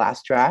appreciate the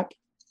last track.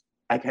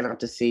 I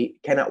cannot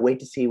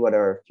wait to see what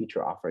our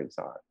future offerings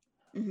are.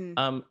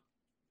 Mm-hmm.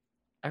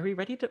 Are we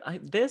ready to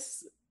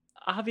this?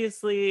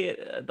 Obviously,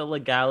 the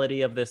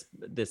legality of this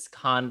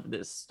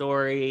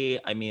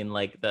story. I mean,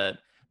 like the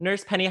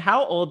Nurse Penny.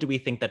 How old do we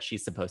think that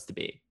she's supposed to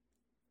be?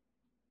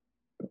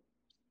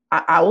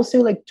 I will say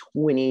like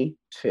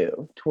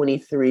 22,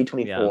 23,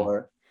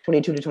 24,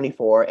 22 to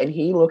 24, and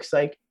he looks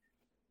like,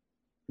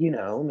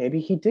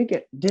 maybe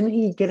didn't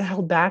he get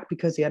held back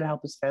because he had to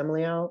help his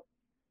family out?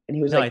 And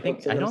he was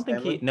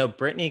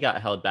Brittany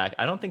got held back.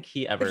 I don't think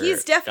he ever. But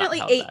he's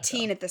definitely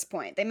 18 at this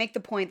point. They make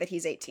the point that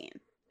he's 18.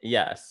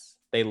 Yes.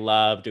 They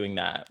love doing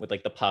that with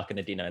like the Puck and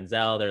Adina and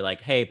Zell. They're like,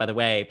 hey, by the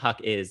way,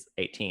 Puck is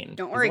 18.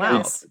 Don't worry,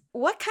 guys.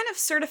 What kind of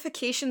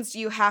certifications do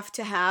you have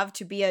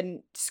to be a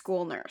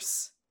school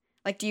nurse?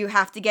 Like, do you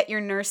have to get your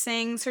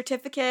nursing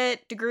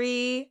certificate,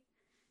 degree?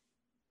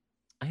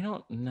 I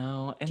don't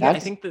know. And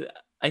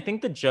I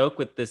think the joke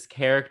with this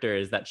character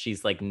is that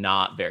she's like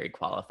not very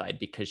qualified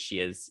because she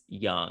is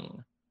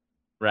young.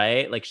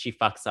 right? Like she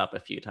fucks up a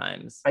few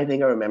times. I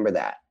think I remember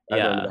that.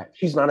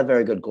 She's not a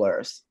very good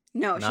glurse.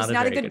 No, she's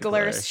not a good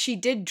glurse. She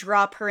did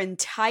drop her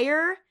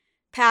entire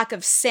pack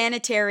of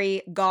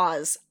sanitary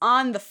gauze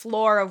on the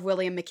floor of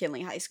William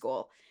McKinley High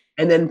School.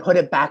 And then put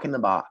it back in the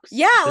box.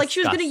 Yeah, like she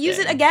was going to use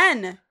it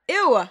again.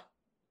 Ew.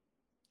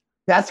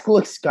 That's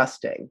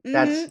disgusting.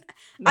 That's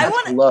I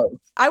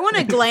want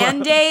a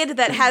Gland-Aid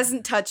that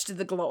hasn't touched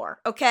the glore,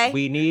 okay?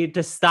 We need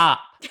to stop.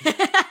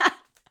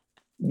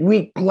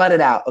 We let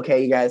it out,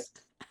 okay, you guys?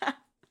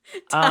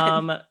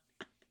 I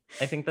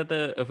think that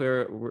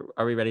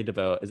are we ready to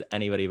vote? Is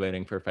anybody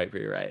voting for Fight for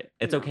Your Right?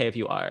 It's okay if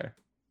you are.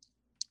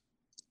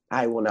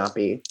 I will not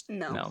be.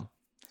 No.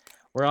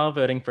 We're all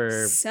voting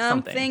for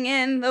something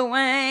in the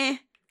way.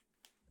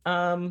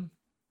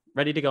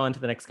 Ready to go on to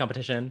the next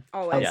competition?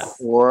 Always. Of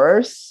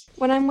course.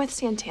 When I'm with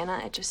Santana,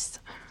 it just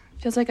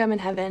feels like I'm in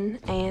heaven,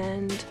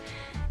 and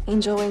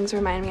angel wings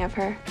remind me of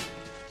her.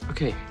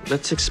 Okay,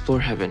 let's explore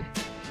heaven.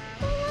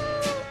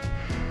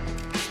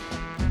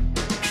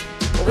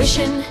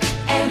 Wishing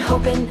and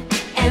hoping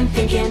and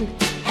thinking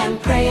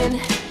and praying,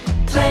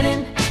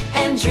 planning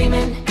and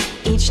dreaming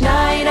each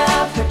night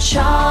of her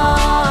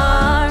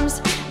charms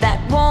that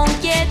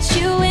won't get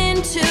you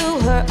into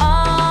her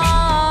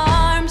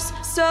arms.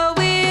 So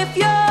if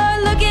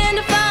you're looking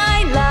to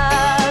find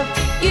love,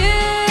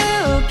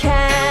 you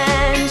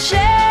can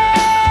share.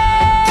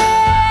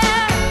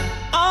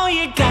 All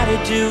you gotta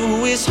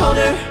do is hold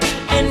her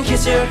and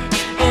kiss her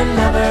and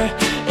love her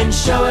and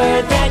show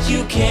her that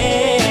you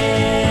care.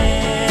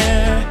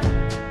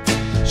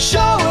 Show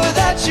her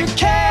that you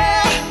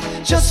care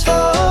just for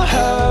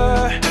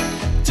her.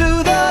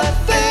 Do the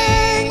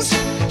things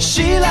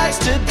she likes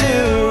to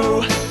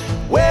do.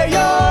 Wear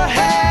your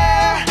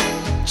hair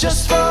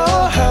just for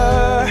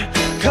her.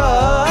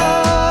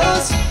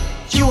 'Cause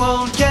you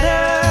won't get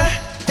her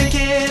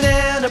thinking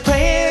and a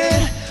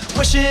praying,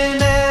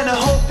 wishing and a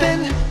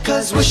hoping.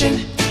 'Cause wishing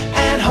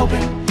and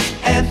hoping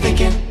and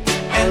thinking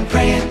and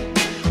praying,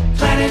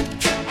 planning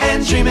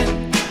and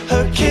dreaming,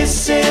 her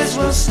kisses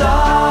will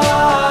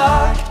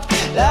start.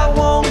 That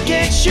won't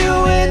get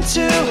you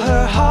into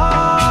her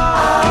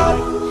heart.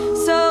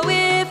 So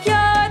if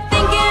you're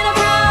thinking of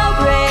how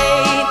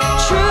great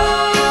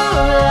true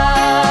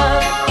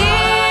love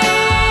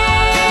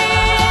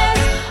is,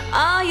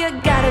 all you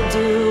gotta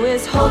do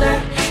is hold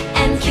her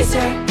and kiss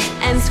her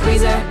and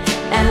squeeze her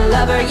and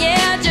love her.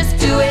 Yeah, just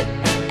do it.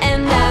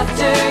 And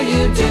after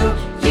you do,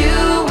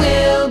 you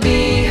will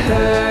be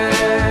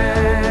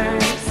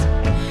hers.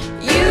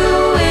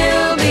 You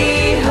will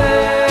be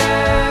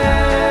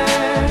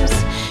hers.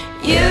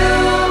 You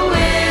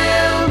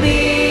will be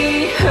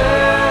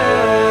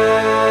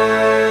hers.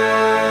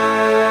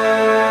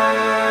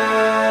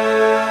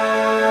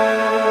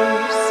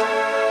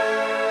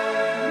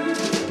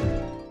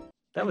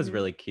 That was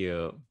really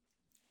cute.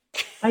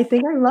 I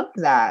think I loved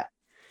that.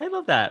 I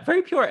love that.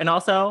 Very pure. And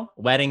also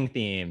wedding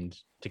themed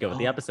to go with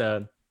the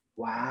episode.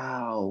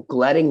 Wow.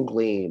 Gledding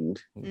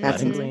gleamed.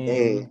 That's Gledding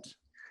insane.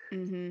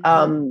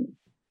 Mm-hmm.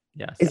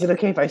 Yes. Is it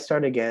okay if I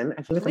start again?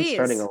 I feel like Please.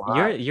 I'm starting a lot.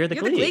 You're the You're the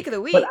Gleek. Gleek of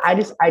the week. But I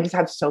just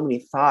have so many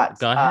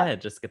thoughts. Go ahead.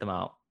 Just get them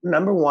out.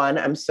 Number one,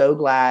 I'm so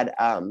glad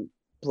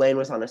Blaine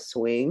was on a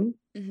swing.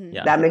 Mhm.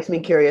 Yeah. That makes me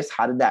curious.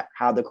 How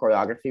the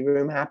choreography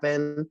room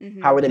happen?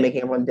 Mhm. How were they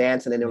making everyone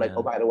dance? And then they were like, Yeah.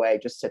 oh, by the way,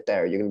 just sit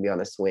there. You're gonna be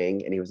on a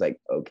swing. And he was like,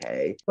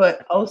 okay.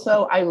 But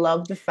also, I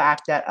love the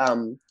fact that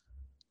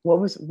what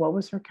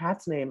was her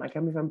cat's name? I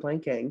can't believe I'm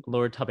blanking.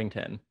 Lord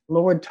Tubbington.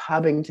 Lord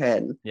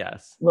Tubbington.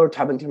 Yes. Lord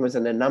Tubbington was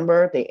in a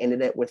number. They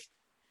ended it with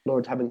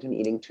Lord Tubbington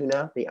eating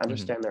tuna. They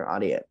understand their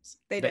audience.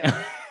 They do.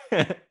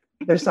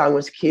 Their song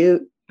was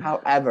cute.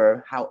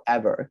 However,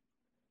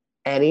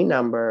 any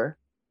number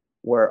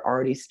where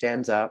Artie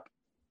stands up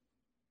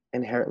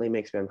inherently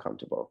makes me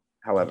uncomfortable.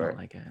 I However, don't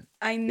like it.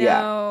 I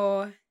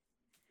know.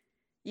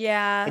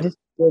 Yeah. it just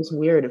feels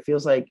weird. It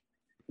feels like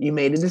you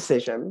made a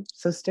decision,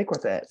 so stick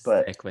with it.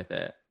 But Stick with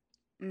it.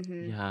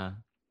 Mhm. Yeah.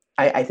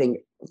 I think,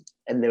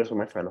 and those were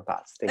my final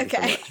thoughts. Thank you so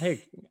Okay. much.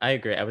 I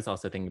agree. I was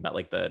also thinking about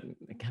like the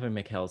Kevin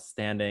McHale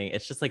standing.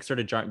 It's just like sort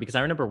of jarring because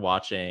I remember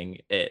watching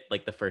it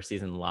like the first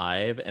season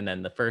live, and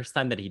then the first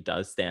time that he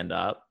does stand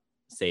up,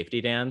 safety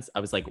dance, I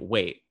was like,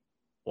 wait,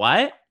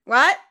 what?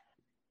 What?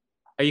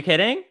 Are you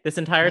kidding? This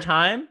entire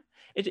time?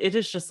 It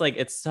is just like,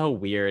 it's so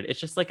weird. It's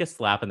just like a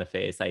slap in the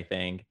face, I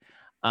think.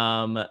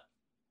 But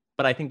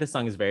I think this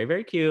song is very,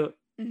 very cute.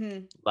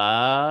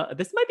 Mm-hmm.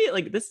 This might be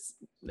like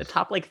the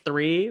top like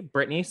 3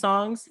 Britney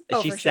songs.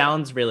 Oh, She for sure.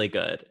 sounds really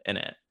good in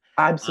it.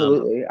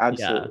 Absolutely. Yeah.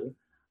 Absolutely.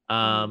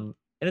 And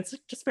it's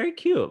just very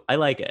cute. I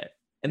like it.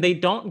 And they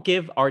don't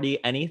give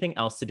Artie anything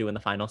else to do in the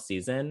final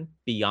season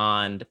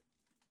beyond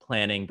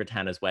planning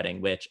Britannia's wedding,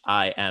 which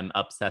I am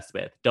obsessed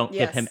with. Don't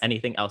give him Yes.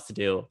 anything else to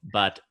do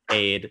but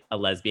aid a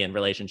lesbian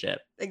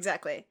relationship.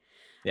 Exactly.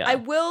 Yeah. I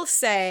will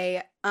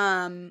say,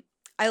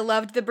 I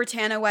loved the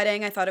Britannia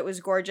wedding. I thought it was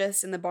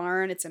gorgeous in the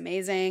barn. It's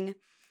amazing.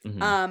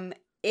 Mhm.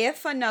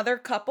 If another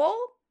couple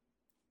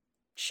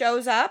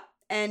shows up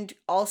and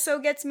also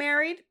gets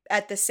married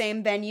at the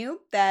same venue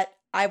that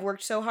I've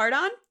worked so hard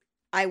on,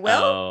 I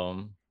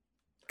will.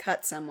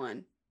 cut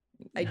someone.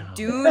 I No.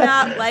 do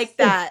not like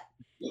that.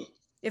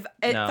 If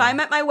No. I'm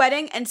at my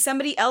wedding and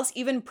somebody else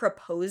even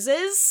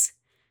proposes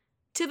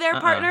to their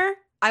partner,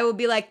 I will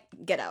be like,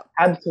 get out.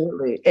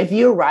 Absolutely. If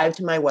you arrive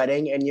to my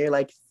wedding and you're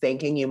like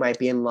thinking you might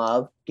be in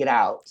love, get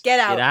out. Get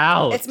out. Get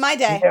out. It's my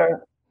day.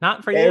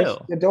 Not for There's you.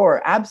 the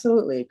door.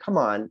 Absolutely. Come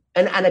on.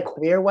 And a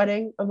queer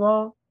wedding of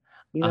all,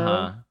 you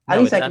know? At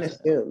least I can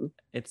assume.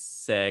 It's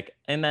sick.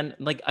 And then,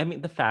 like, I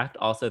mean, the fact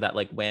also that,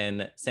 like,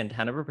 when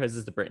Santana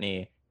proposes to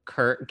Brittany,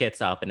 Kurt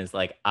gets up and is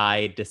like,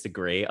 I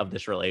disagree of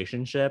this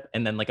relationship.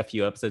 And then, like, a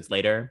few episodes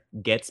later,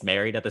 gets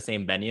married at the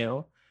same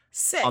venue.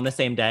 Sick. On the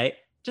same day.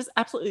 Just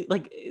absolutely,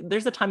 like,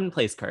 there's a time and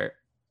place, Kurt.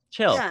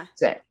 Chill. Yeah.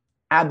 Sick.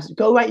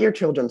 Go write your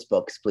children's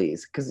books,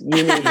 please. Because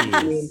you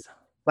need,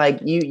 like,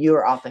 you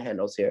are off the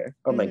handles here.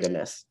 Oh, my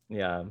goodness.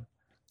 Yeah.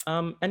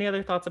 Any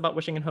other thoughts about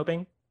Wishing and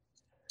Hoping?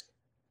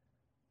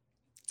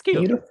 It's cute.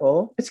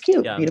 Beautiful. It's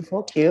cute. Yeah.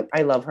 Beautiful. Cute.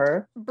 I love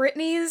her.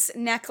 Brittany's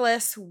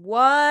necklace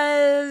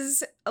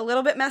was a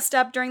little bit messed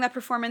up during that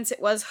performance. It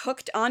was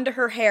hooked onto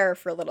her hair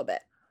for a little bit.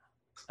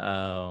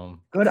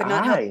 Good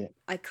eye.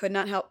 I could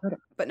not help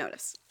but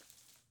notice.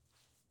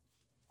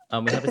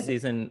 We have a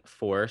season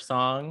 4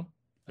 song,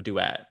 a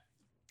duet.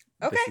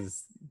 Okay.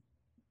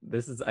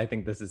 This is I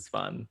think this is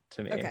fun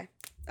to me.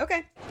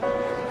 Okay.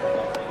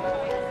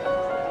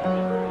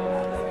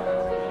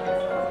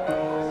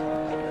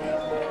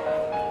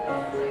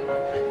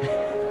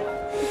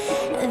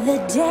 The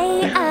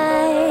day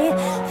I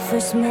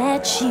first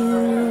met you,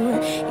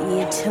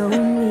 you told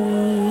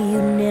me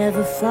you'd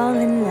never fall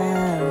in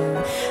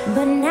love.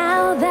 But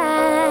now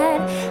that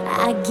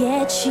I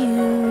get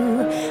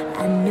you,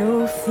 I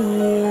know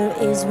fear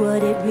is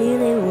what it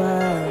really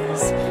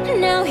was.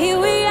 Now here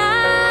we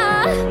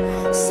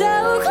are,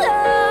 so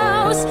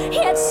close,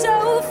 yet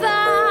so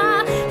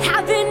far.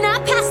 Having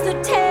not passed the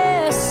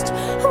test,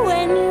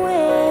 when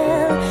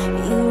will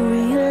you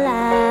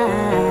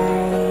realize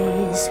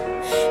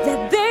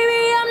that,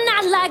 baby, I'm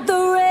not like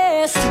the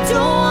rest?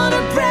 Don't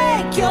wanna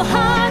break your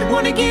heart,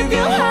 wanna give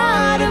your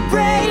heart a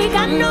break.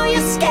 I know you're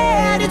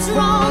scared it's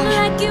wrong,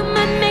 like you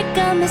might make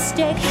a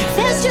mistake.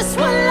 There's just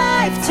one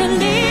life to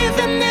live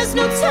and there's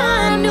no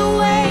time to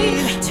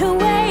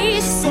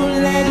waste. So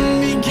let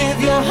me give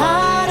your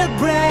heart a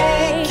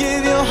break.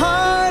 Give your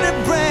heart a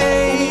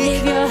break.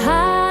 Give your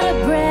heart a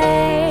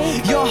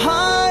break. Your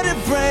heart a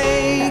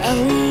break.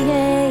 Oh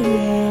yeah,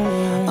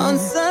 yeah. On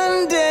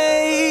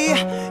Sunday,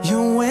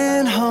 you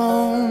went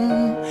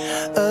home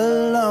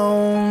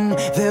alone.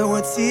 There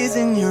were tears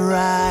in your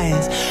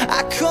eyes.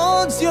 I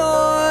called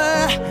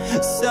your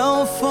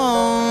cell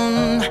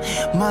phone,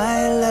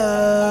 my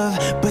love,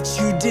 but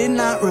you did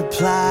not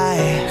reply.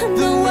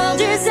 The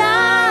world is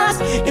ours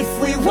if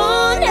we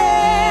want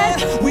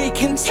it. We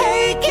can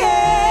take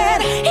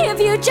it if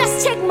you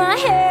just take my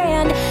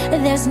hand.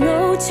 There's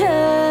no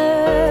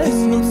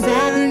turning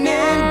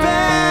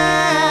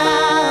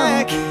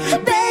back.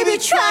 Baby,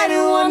 try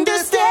to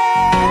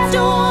understand.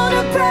 Don't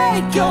wanna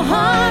break your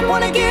heart,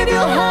 wanna give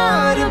your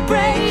heart a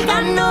break.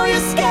 I know you're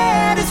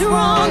scared it's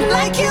wrong,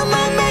 like you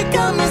might make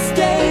a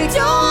mistake.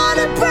 Don't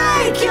wanna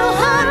break your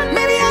heart,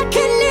 maybe I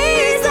can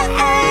ease the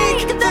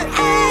ache.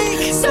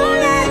 So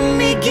let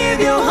me give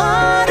your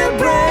heart a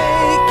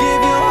break.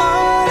 Give your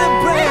heart a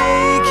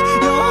break.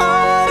 Your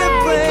heart a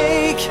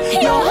break.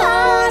 Your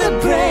heart a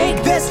break.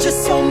 There's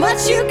just so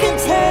much you can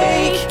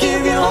take.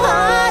 Give your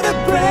heart a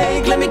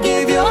break. Let me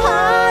give your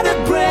heart a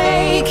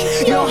break.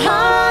 Your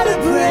heart a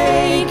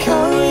break.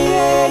 Oh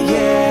yeah,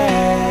 yeah.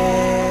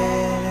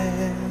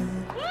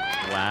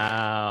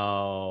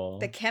 Wow.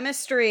 The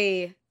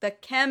chemistry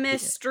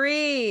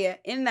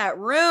in that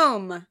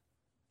room.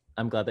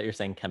 I'm glad that you're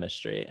saying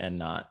chemistry and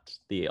not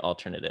the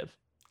alternative.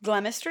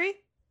 Glemistry?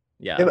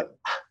 Yeah.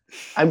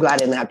 I'm glad I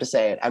didn't have to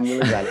say it. I'm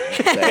really glad I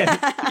didn't say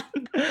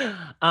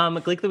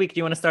it. Gleek of the week, do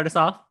you want to start us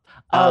off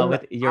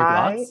with your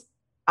glots?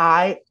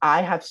 I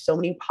have so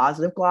many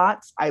positive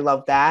glots. I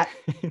love that.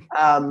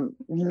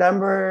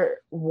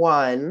 Number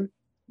one,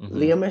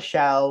 Lea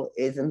Michele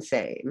is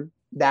insane.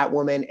 That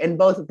woman, in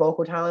both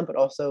vocal talent, but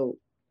also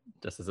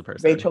just as a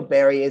person. Rachel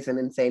Berry is an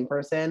insane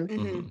person.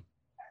 Mm-hmm.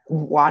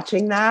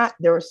 Watching that,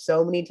 there were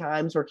so many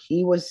times where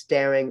he was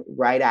staring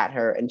right at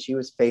her and she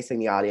was facing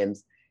the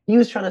audience. He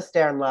was trying to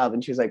stare in love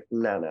and she was like,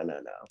 no.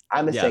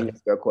 I'm gonna sing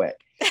this real quick.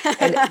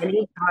 And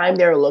anytime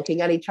they were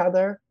looking at each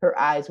other, her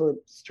eyes were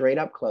straight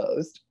up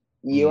closed.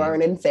 You are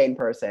an insane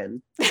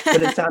person.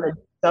 But it sounded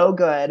so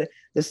good.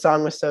 The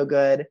song was so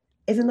good.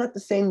 Isn't that the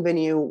same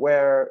venue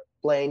where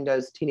Blaine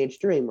does Teenage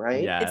Dream,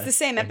 right? Yeah. It's the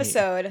same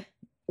episode.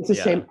 It's the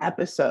same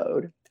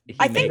episode.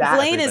 I think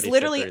Blaine is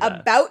literally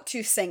about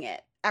to sing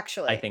it,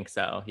 actually. I think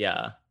so,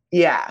 yeah.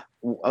 Yeah.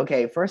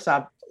 Okay, first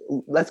off,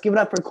 let's give it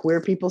up for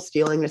queer people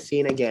stealing the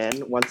scene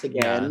again. Once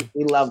again,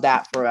 we love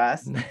that for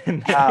us.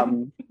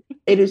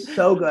 It is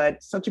so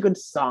good. Such a good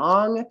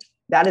song.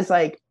 That is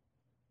like,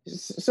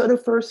 so the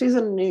first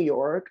season in New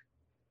York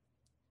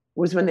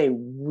was when they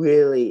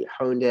really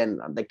honed in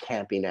on the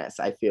campiness,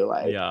 I feel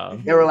like. Yeah.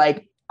 They were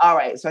like, all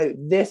right, so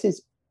this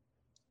is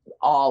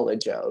all a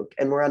joke,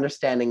 and we're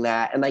understanding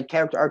that, and like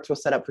character arcs will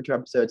set up for 2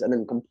 episodes and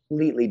then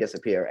completely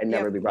disappear and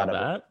never be brought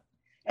up.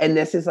 And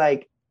this is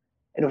like,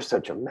 and it was so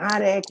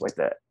dramatic with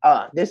the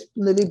this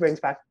literally brings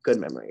back good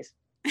memories.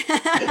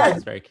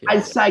 That's very cute.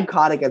 As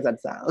psychotic as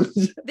that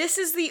sounds. This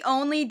is the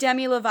only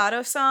Demi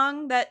Lovato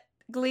song that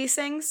Glee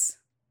sings.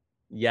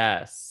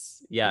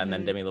 Yes. Yeah, and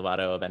then Demi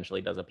Lovato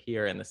eventually does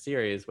appear in the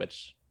series,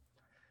 which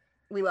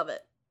we love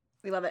it.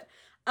 We love it.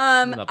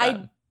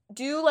 I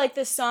do like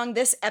this song,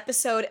 this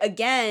episode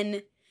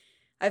again.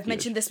 I've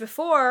mentioned this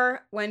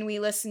before when we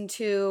listened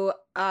to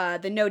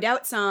the No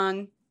Doubt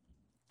song.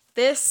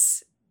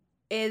 This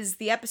is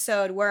the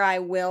episode where I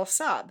will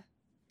sob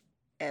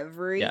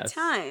every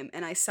time.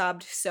 And I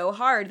sobbed so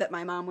hard that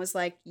my mom was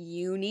like,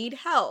 you need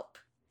help.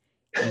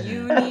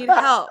 You need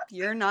help.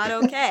 You're not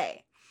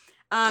okay.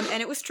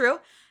 And it was true.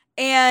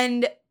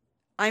 And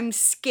I'm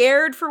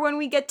scared for when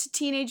we get to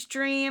Teenage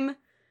Dream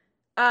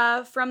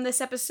from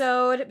this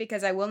episode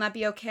because I will not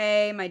be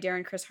okay. My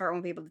Darren Chris heart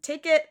won't be able to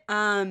take it.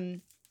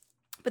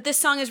 But this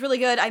song is really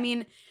good. I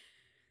mean,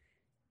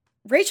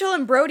 Rachel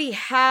and Brody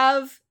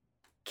have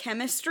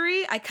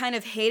chemistry. I kind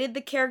of hated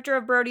the character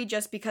of Brody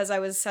just because I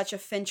was such a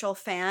Finchel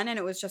fan and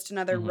it was just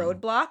another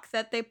roadblock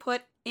that they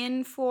put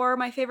in for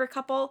my favorite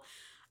couple.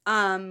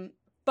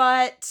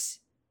 But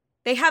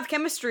they have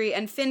chemistry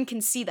and Finn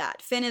can see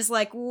that. Finn is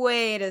like,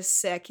 wait a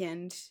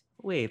second.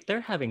 Wait,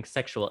 they're having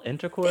sexual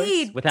intercourse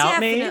without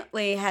me? They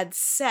definitely had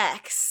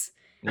sex.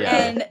 Yeah.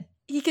 And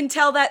he can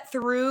tell that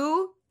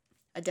through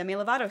a Demi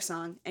Lovato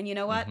song. And you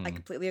know what? I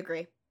completely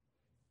agree.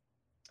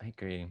 I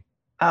agree.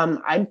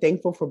 I'm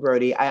thankful for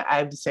Brody. I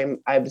have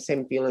the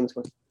same feelings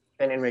with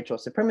Finn and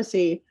Rachel's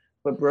supremacy,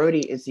 but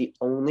Brody is the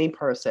only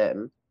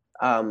person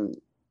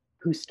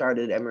who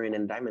started Emery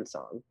and Diamond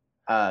song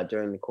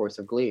during the course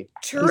of Glee.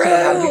 True.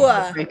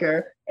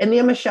 And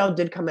Leah Michelle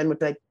did come in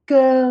with like,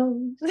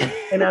 girls.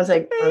 And I was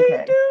like,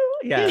 okay.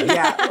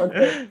 Yeah,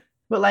 okay.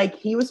 But like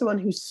he was the one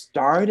who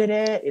started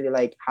it, and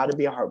like How to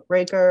Be a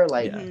Heartbreaker.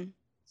 Like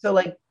so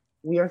like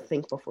we are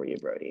thankful for you,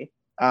 Brody.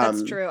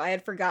 That's true. I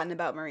had forgotten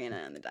about Marina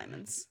and the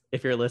Diamonds.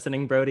 If you're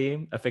listening,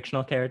 Brody, a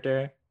fictional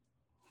character,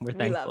 we're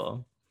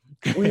thankful.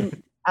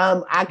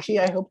 Actually,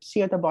 I hope to see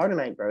you at the bar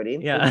tonight, Brody.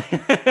 Yeah.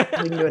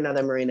 We can do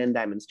another Marina and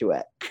Diamonds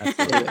duet.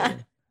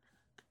 Absolutely.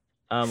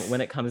 When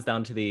it comes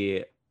down to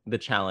the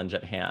challenge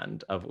at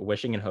hand of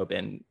wishing and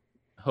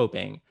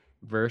hoping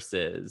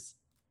versus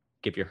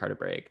give your heart a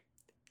break.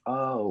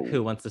 Oh.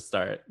 Who wants to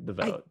start the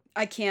vote?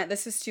 I can't.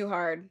 This is too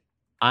hard.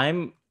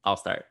 I'll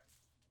start.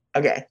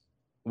 Okay.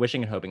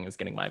 Wishing and hoping is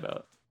getting my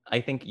vote. I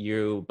think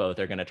you both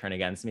are going to turn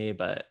against me,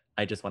 but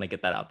I just want to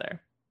get that out there.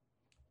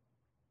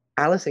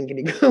 Allison, can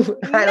you go?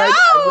 No!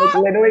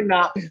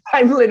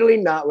 I'm literally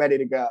not ready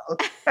to go.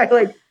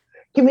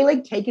 Can we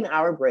like take an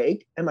hour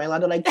break? Am I allowed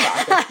to like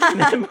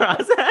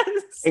process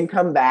and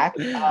come back?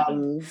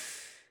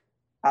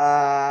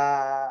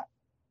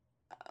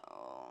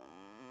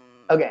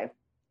 Okay.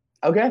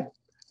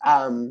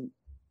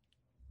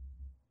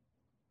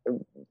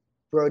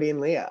 Brody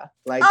and Leah.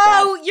 Like,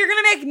 you're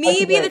gonna make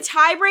me be the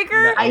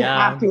tiebreaker? I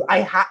have to.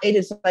 It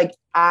is like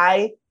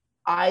I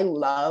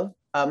love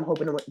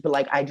hoping to, but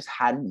like I just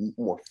had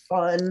more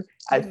fun.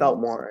 I felt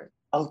more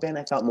open.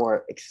 I felt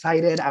more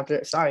excited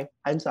after. Sorry,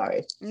 I'm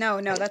sorry. No,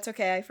 that's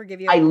okay. I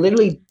forgive you. I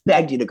literally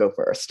begged you to go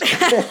first.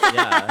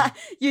 Yeah,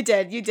 you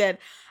did.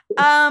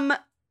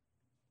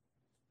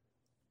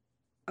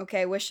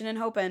 Okay, wishing and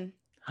hoping.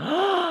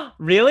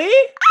 Really?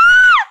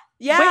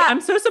 Yeah. Wait, I'm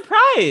so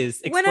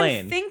surprised. Explain. When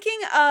I'm thinking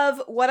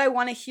of what I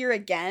want to hear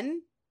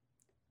again,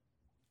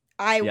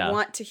 I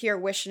want to hear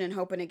Wishing and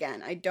Hoping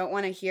again. I don't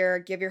want to hear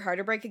Give Your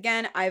Heart a Break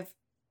again. I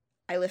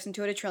listen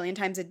to it 1 trillion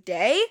times a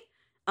day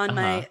on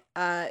my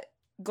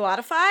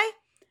Glottify.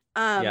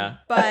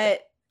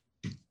 But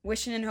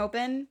Wishing and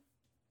Hoping,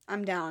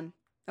 I'm down.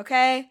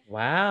 Okay?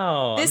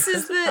 Wow. This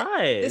is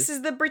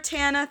the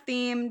Britannia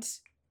themed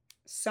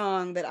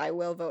song that I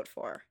will vote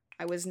for.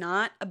 I was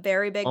not a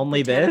very big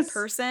Britannia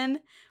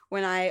person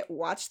when I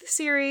watched the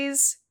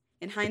series.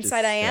 In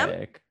hindsight, I am.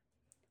 Sick.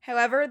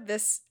 However,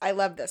 I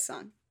love this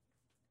song.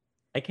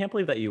 I can't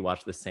believe that you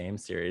watched the same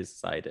series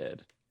as I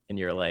did, and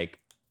you're like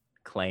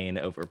Klaine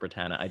over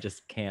Britannia. I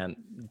just can't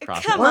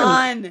process. Come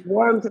on,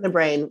 worms in the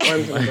brain.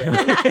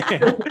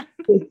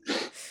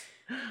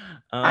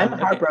 I'm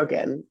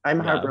heartbroken.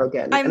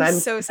 I'm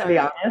so sorry. To be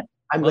honest,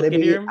 I'm going to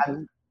be.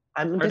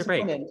 I'm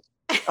disappointed.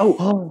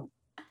 Oh,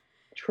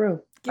 true.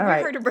 Give your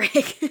heart a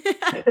break.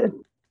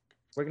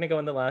 We're gonna go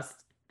in the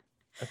last.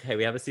 Okay,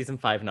 we have a season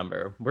 5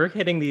 number. We're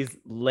hitting these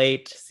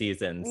late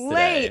seasons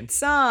today. Late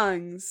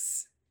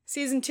songs.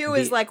 Season 2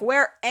 is like,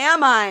 where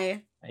am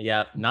I?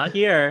 Yeah, not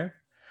here.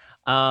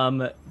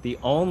 The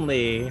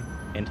only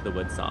Into the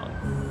Woods song.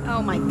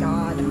 Oh my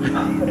God.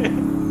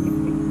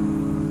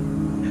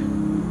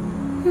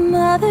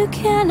 Mother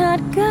cannot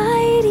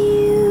guide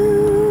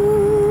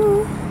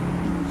you.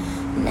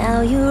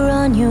 Now you're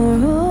on your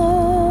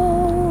own.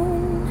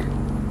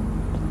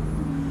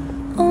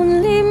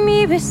 Only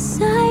me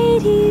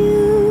beside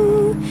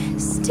you.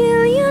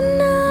 Still you're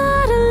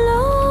not alone.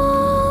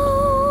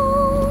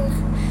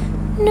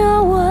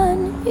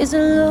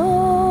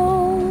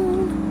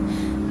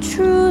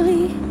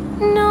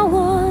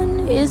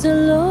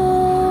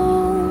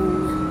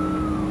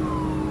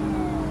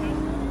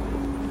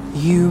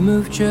 You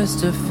move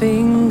just a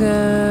finger,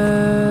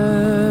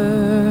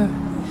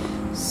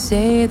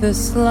 say the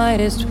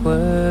slightest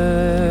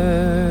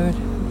word.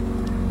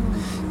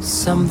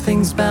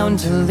 Something's bound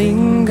to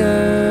linger,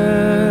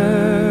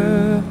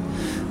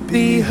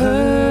 be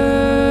heard.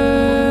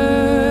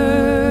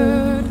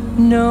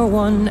 No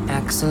one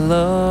acts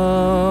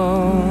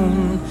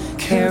alone.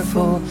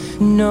 Careful,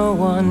 no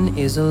one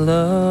is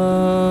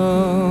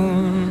alone.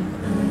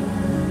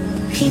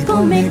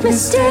 People make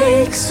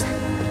mistakes.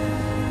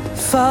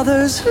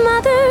 Fathers,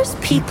 Mothers,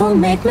 people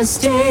make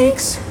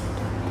mistakes.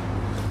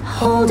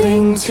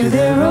 Holding to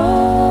their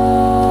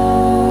own,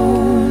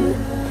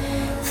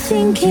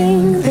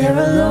 thinking they're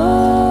alone.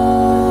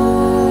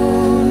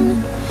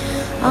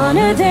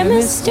 Honor their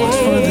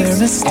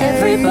mistakes.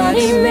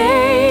 Everybody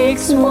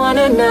makes one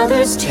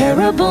another's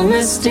terrible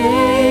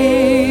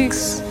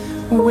mistakes.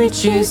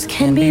 Witches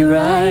can be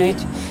right,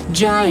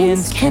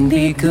 giants can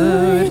be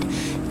good.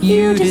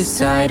 You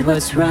decide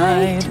what's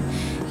right,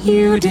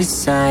 you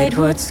decide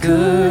what's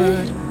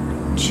good.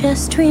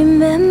 Just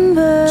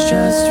remember,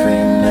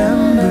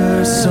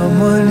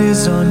 someone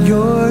is on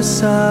your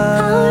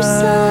side.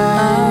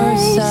 our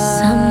side.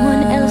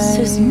 Someone else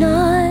is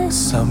not.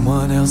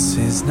 Someone else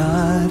is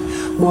not.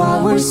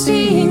 While we're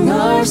seeing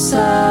our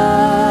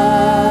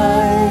side,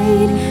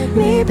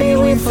 Maybe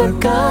we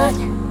forgot.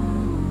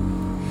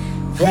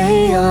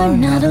 They are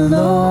not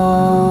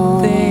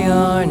alone. they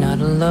are not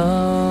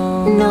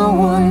alone. No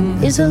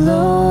one is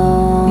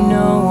alone.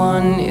 No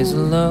one is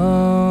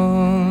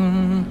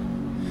alone.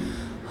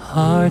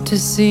 Hard to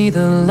see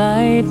the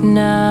light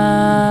now.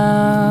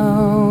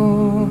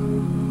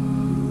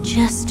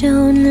 Just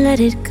don't let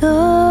it go.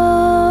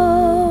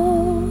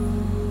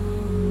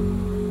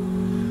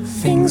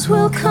 Things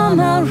will come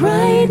out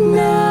right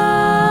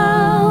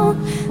now.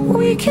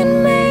 We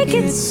can make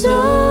it so.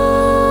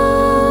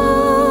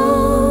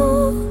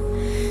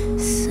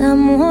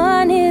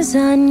 Someone is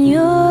on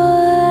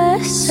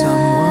your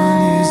side.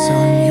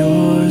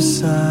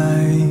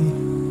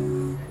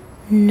 side.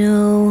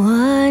 No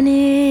one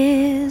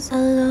is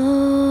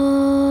alone.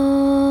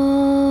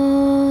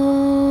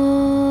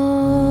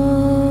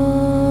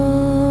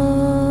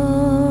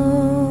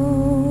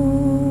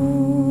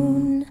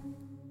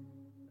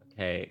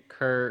 Okay,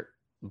 Kurt,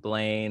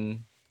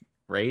 Blaine,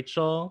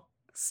 Rachel,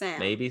 Sam.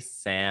 maybe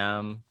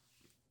Sam,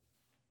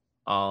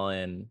 all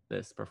in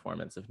this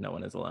performance of No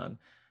One Is Alone.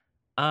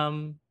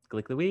 Glick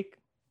of the week.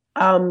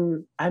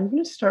 I'm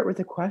going to start with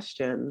a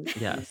question.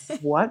 Yes.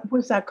 What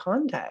was that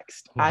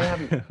context?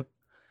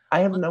 I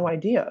have no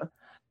idea.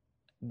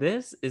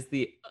 This is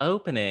the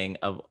opening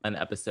of an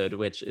episode,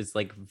 which is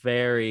like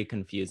very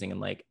confusing and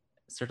like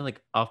sort of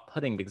like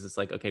off-putting because it's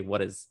like, okay,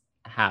 what is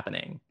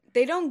happening?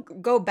 They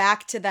don't go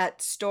back to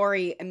that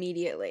story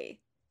immediately.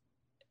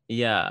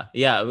 Yeah.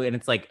 And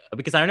it's like,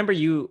 because I remember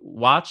you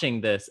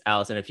watching this,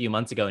 Allison, a few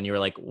months ago, and you were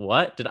like,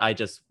 what did I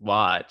just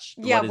watch?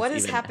 Yeah, what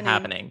is even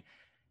happening?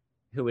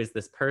 Who is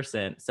this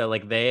person? So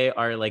like they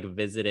are like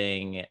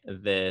visiting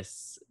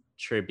this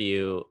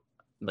tribute,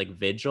 like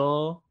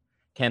vigil,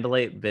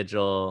 candlelight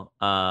vigil,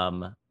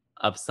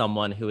 of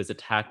someone who was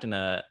attacked in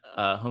a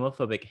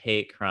homophobic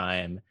hate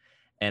crime,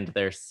 and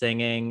they're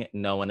singing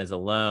No One Is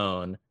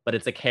Alone, but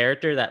it's a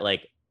character that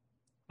like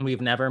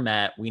we've never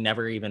met, we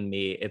never even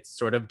meet. It's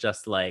sort of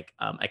just like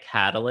a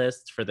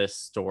catalyst for this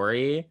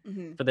story,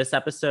 for this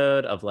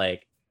episode of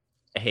like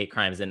hate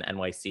crimes in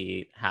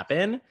NYC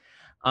happen.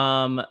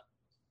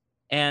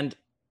 And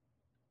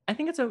I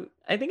think it's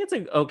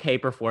an okay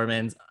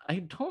performance. I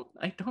don't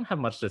have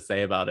much to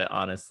say about it,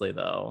 honestly,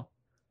 though.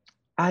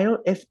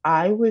 Do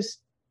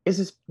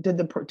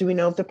we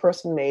know if the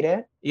person made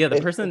it? Yeah,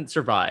 the person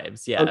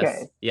survives. Yes.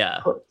 Okay.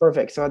 Yeah.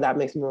 Perfect. So that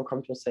makes me more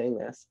comfortable saying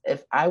this.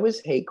 If I was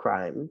hate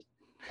crimed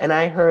and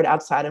I heard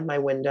outside of my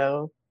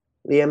window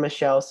Leah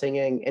Michelle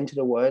singing Into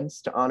the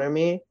Woods to honor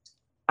me,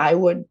 I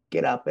would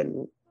get up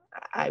and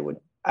I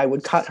would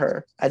cut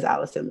her, as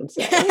Allison would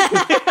say.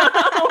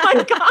 Oh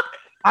my God.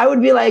 I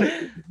would be like,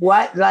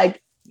 what?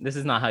 Like, this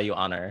is not how you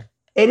honor.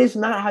 It is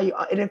not how you,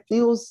 and it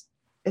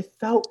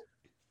felt,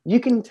 you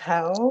can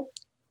tell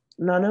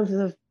none of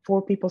the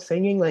four people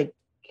singing like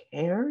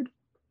cared.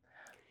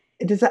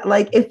 Does that,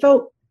 like, it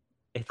felt,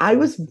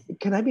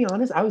 can I be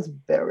honest? I was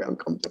very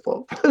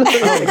uncomfortable. Oh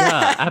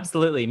yeah,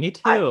 absolutely. Me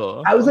too.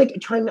 I was like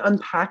trying to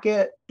unpack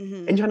it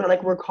and trying to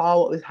like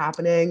recall what was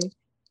happening.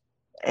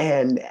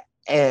 And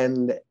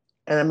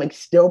I'm like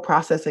still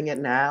processing it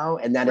now.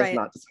 And that is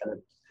not just gonna,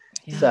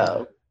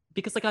 so.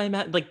 Because like I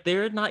imagine like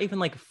they're not even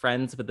like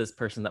friends with this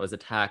person that was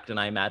attacked. And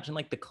I imagine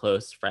like the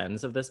close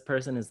friends of this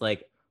person is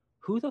like,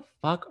 who the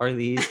fuck are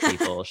these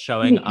people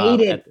showing up?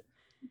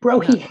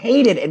 He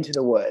hated Into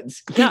the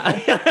Woods. Yeah.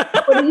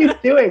 What are you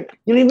doing?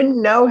 You don't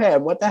even know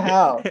him. What the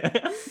hell?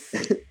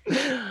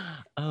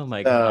 Oh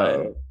my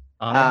God.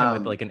 Honor him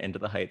with like an Into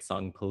the Heights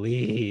song,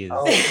 please.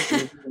 Oh,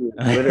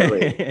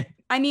 literally.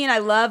 I mean, I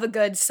love a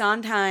good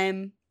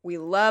Sondheim. We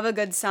love a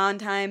good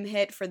Sondheim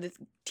hit for the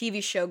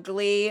TV show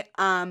Glee.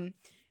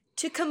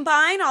 To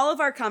combine all of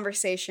our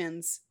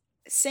conversations,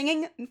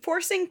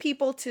 forcing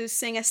people to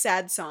sing a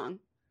sad song.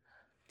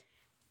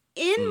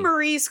 in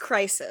Marie's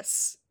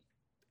crisis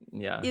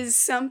Yeah. is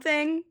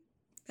something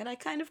that I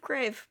kind of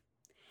crave.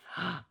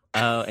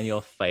 Oh, and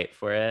you'll fight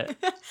for it?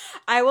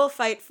 I will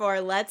fight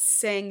for Let's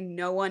Sing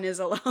No One Is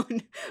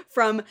Alone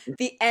from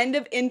the end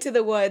of Into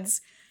the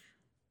Woods.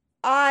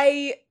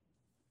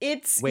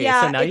 Wait,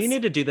 so now you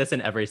need to do this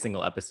in every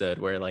single episode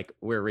where like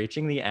we're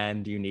reaching the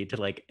end. You need to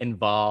like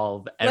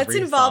involve every Let's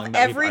involve song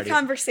that we've every already...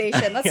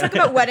 conversation. Let's talk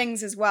about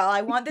weddings as well.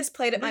 I want this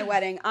played at my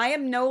wedding. I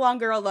am no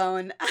longer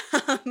alone.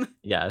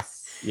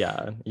 Yes.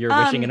 Yeah. You're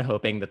wishing and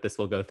hoping that this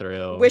will go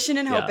through. Wishing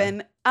and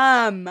hoping.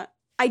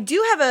 I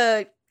do have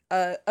a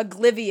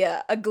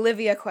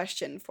Glivia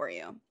question for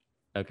you.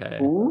 Okay.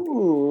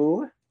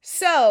 Ooh.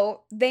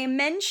 So they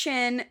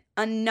mention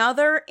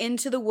another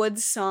Into the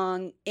Woods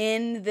song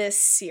in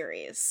this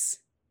series.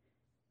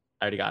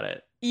 I already got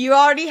it. You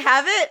already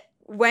have it?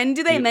 When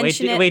do they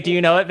mention it? Wait, do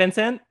you know it,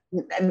 Vincent?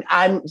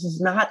 I'm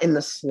just not in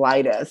the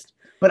slightest,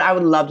 but I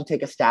would love to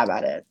take a stab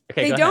at it.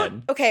 Okay, go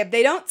ahead. Okay,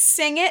 they don't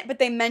sing it, but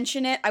they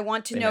mention it. I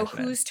want to know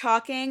mention who's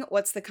talking.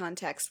 What's the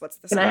context? What's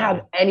the Can song? I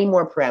have any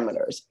more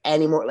parameters?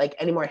 Any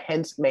more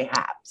hints,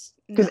 mayhaps?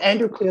 Because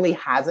Andrew clearly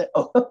has it.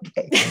 Oh,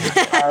 okay.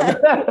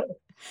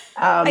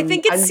 I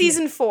think it's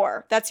season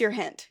 4. That's your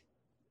hint.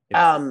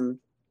 I'm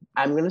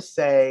gonna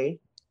say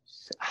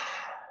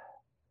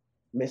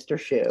Mr.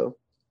 Shu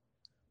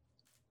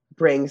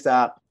brings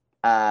up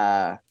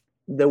the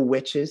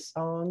Witches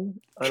song.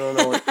 I don't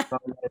know what the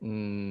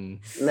song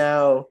is.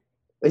 No.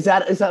 Is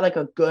that like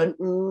a good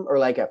or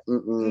like a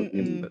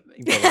The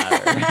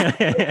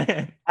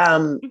latter.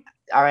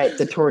 All right,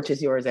 the torch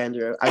is yours,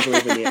 Andrew. I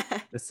believe in you.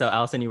 So,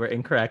 Allison, you were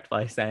incorrect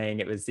by saying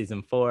it was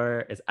season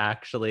 4. It's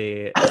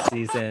actually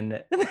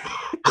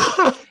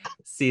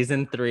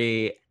season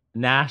 3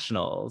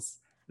 Nationals.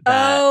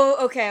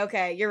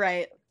 Okay. You're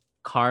right.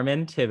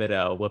 Carmen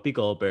Thibodeau, Whoopi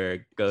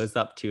Goldberg, goes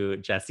up to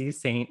Jesse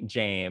St.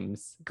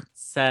 James,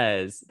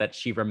 says that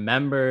she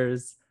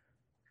remembers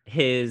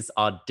his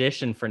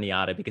audition for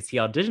NYADA because he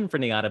auditioned for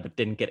NYADA but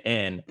didn't get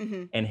in.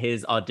 Mm-hmm. And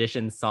his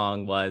audition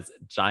song was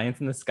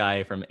Giants in the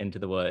Sky from Into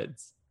the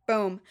Woods.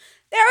 Boom.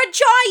 There are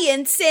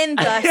giants in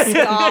the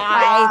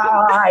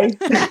sky.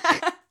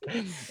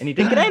 And he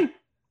didn't get in.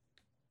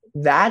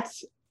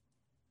 That's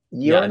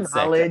your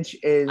knowledge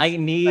is. I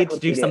need to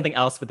do something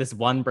else with this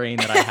one brain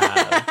that I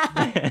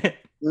have.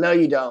 No,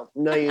 you don't.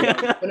 I'm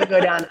gonna go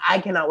down. I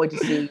cannot wait to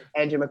see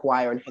Andrew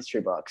McGuire in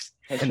history books.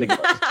 The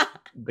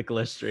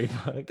Glistry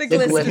book. The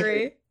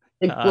Glistry.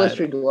 The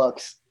Glistry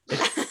looks.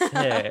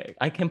 Sick.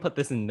 I can put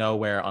this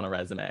nowhere on a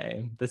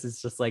resume. This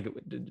is just like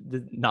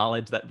the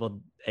knowledge that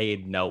will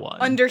aid no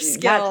one. Under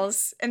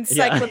skills,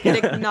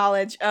 encyclopedic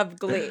knowledge of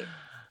Glee.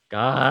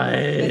 God.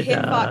 The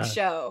Hit Fox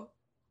show.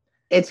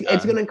 It's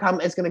gonna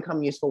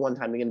come useful one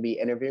time. You're gonna be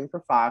interviewing for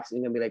Fox, and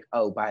you're gonna be like,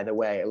 oh, by the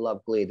way, I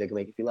love Glee. They're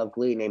gonna like, if you love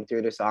Glee, name 3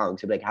 of their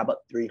songs. You'll be like, how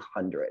about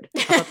 300?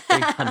 How about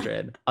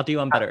 300? I'll do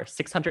one better.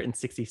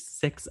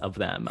 666 of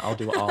them. I'll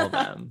do all of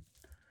them.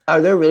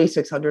 Are there really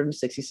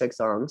 666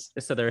 songs?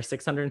 So there are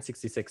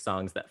 666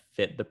 songs that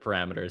fit the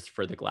parameters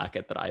for the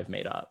Glacket that I've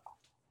made up.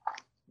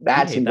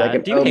 That seems like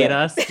an Do you hate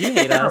us? Do you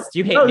hate us? Do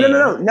you hate me?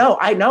 No,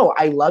 I know.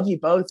 I love you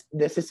both.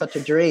 This is such a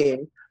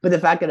dream. But the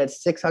fact that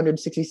it's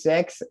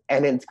 666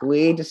 and it's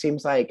Glee just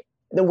seems like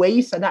the way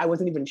you said that, I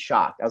wasn't even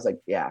shocked. I was like,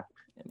 yeah.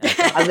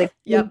 I was like,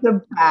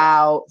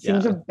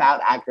 seems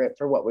about accurate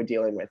for what we're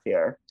dealing with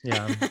here.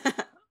 Yeah.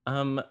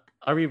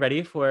 Are we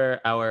ready for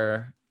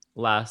our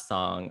last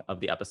song of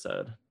the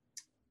episode?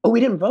 Oh, we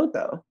didn't vote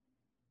though.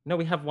 No,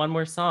 we have one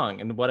more song,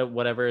 and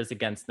whatever is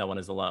against No One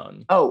Is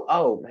Alone.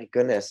 Oh my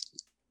goodness.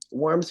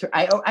 Worms for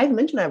I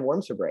mentioned I have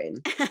worms for brain.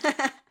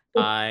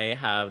 I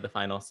have the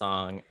final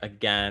song,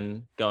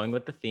 again going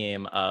with the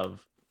theme of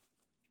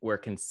we're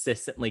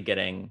consistently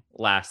getting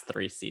last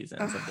 3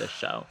 seasons of this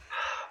show,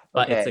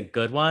 but It's a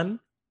good one.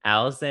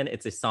 Allison,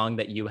 it's a song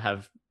that you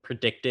have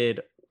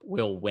predicted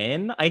will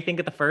win, I think,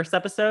 at the first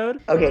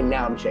episode. Okay,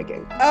 now I'm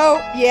shaking. Oh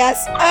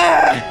yes. Oh,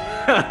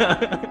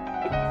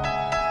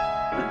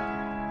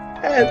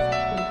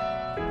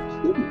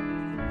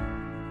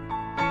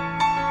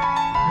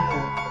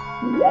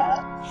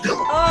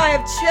 I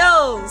have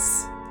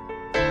chills.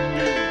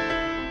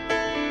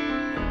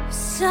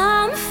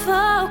 Some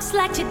folks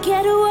like to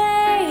get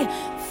away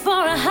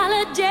for a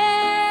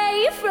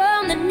holiday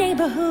from the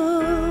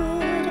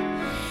neighborhood.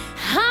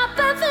 Hop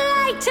a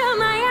flight to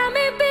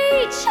Miami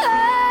Beach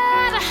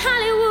or to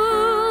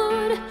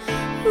Hollywood.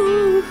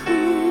 Ooh,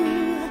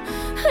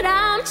 but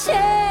I'm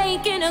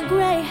taking a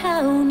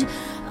Greyhound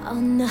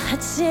on the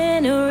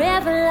Hudson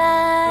River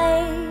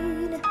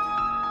line.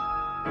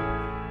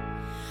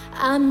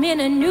 I'm in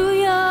a New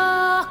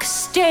York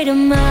state of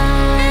mind.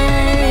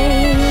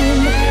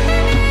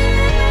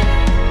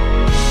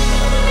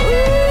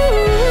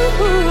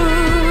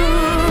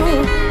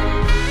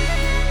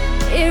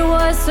 It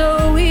was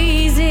so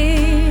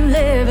easy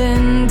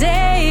living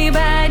day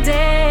by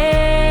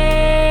day,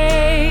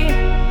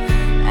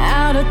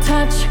 out of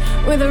touch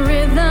with the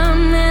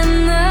rhythm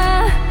and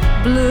the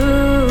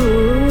blues.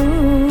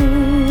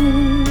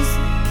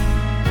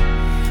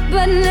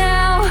 But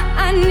now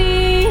I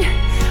need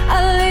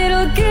a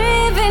little gift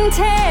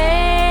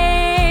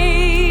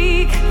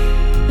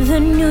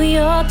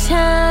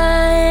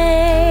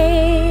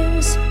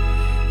times,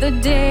 the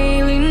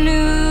daily news.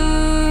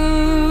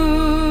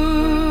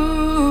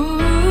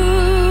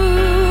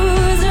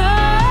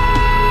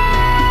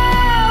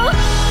 Oh,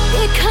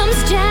 it comes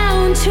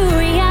down to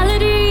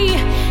reality,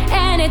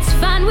 and it's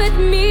fine with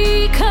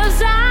me, 'cause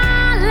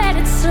I let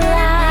it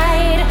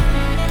slide.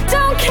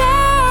 Don't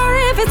care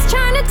if it's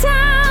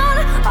Chinatown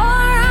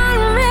or on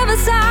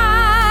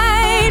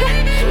Riverside.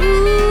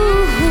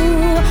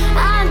 Ooh,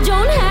 I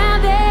don't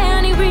have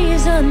any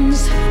reasons.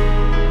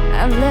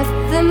 I've left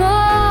them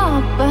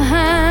all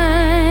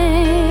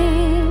behind.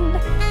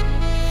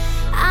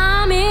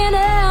 I'm in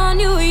a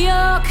New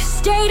York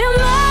state of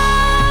mind.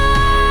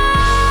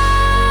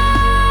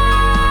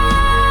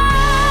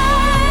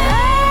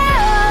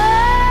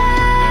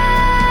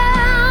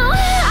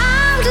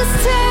 I'm just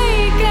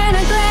taking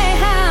a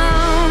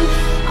Greyhound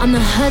on the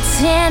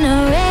Hudson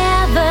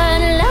River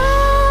line.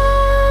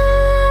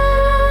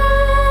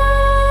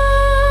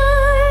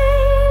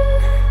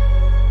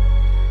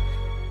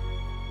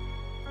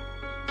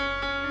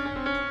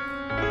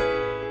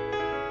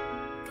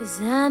 'Cause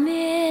I'm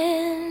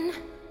in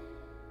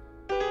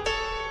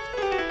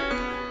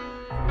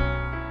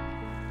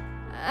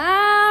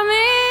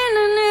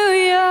New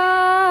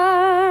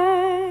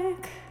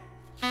York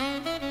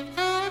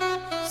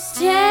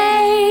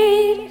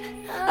state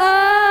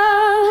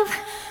of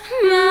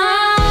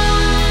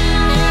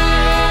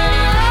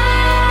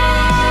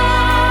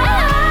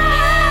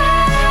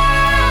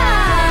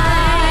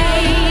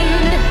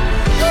mind.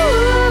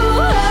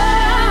 Ooh,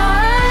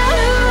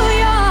 New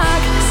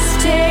York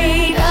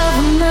state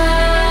of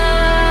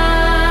mind.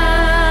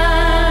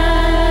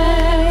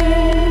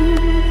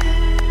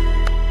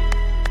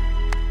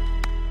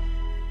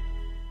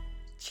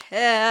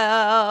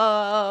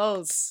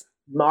 Chills.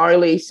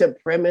 Marley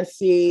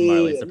Supremacy.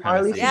 Marley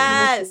Supremacy.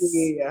 Yes.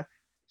 Supremacy.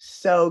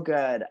 So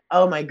good.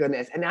 Oh my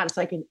goodness. And that's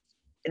like a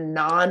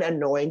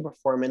non-annoying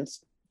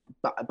performance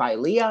by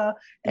Leah,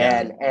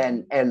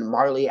 and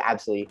Marley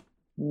absolutely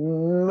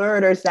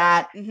murders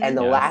that. Mhm. And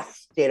the Yes.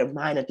 last state of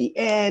mind at the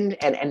end,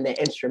 and the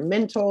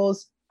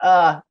instrumentals.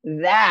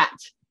 That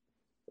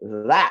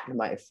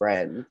my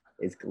friend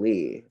is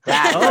Glee.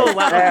 That Oh right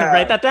wow! there.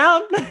 Write that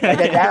down. Write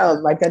that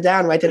down. Write that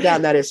down. Write that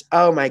down. That is,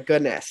 oh my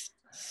goodness.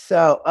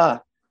 So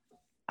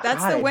That's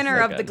God, the winner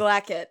so of the good.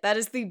 Glacket. That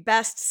is the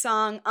best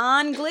song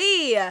on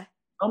Glee.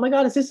 oh my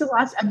God, is this the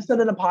last episode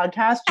of the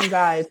podcast? You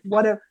guys,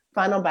 what a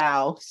final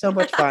bow. So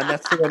much fun.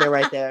 That's the winner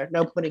right there.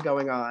 No putty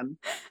going on.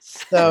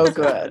 So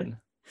good.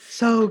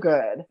 So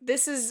good.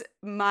 This is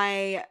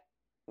my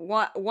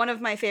one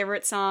of my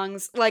favorite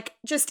songs, like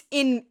just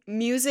in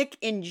music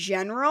in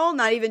general,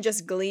 not even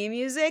just Glee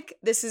music.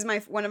 This is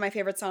one of my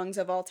favorite songs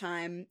of all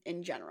time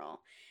in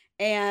general.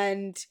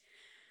 And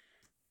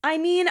I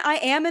mean, I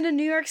am in a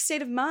New York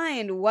state of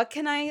mind. What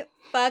can I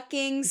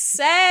fucking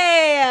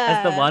say?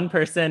 As the one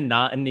person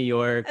not in New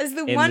York. As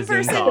the in one Zoom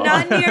person call.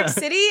 not in New York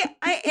City,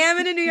 I am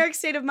in a New York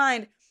state of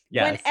mind.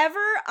 Yes. Whenever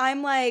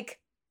I'm like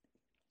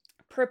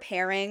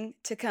preparing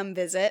to come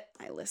visit,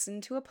 I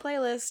listen to a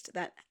playlist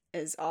that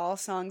is all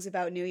songs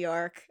about New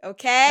York.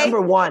 Okay.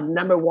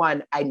 Number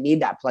one, I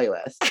need that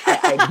playlist.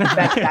 I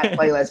expect that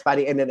playlist by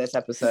the end of this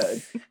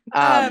episode.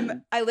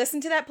 I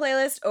listen to that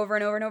playlist over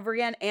and over and over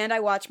again, and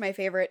I watch my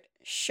favorite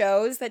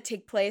shows that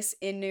take place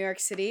in New York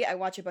City. I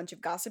watch a bunch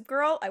of Gossip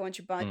Girl. I watch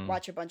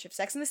a bunch of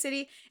Sex and the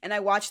City, and I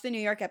watch the New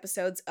York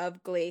episodes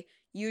of Glee.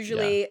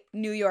 Usually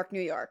New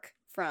York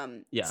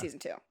from season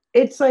 2.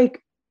 It's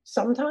like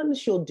sometimes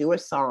she'll do a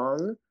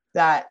song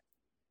that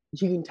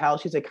you can tell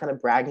she's like kind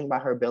of bragging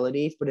about her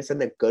abilities, but it's in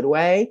a good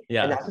way.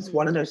 Yeah. And that's just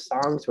one of those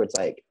songs where it's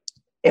like,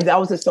 if that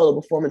was a solo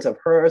performance of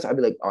hers, I'd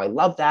be like, oh, I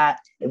love that.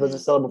 If it was a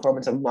solo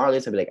performance of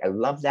Marley's, I'd be like, I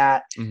love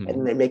that. Mhm. And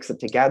then they mix it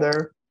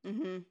together.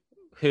 Mm-hmm.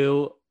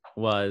 Who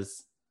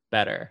was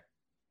better?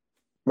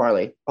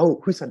 Marley.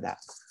 Oh, who said that?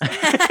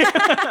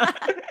 Oh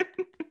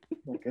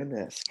my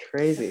goodness,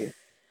 crazy.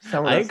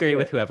 Someone I else agree did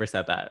with it. whoever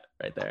said that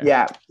right there.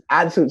 Yeah,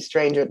 absolute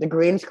stranger. The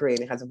green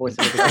screen has a voice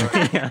of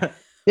a Yeah.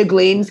 The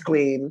Gleam's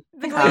clean.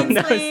 The Gleam's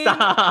No, clean.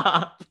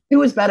 stop. Who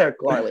was better?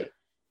 Marley.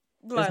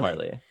 It's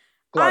Marley.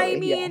 I Yeah.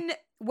 mean,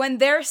 when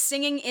they're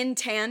singing in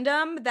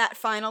tandem, that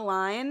final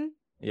line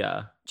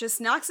Yeah. just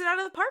knocks it out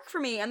of the park for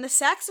me. And the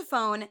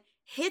saxophone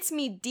hits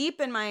me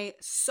deep in my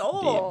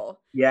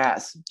soul.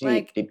 Yes. Deep,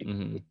 Like- deep, deep.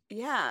 Mhm.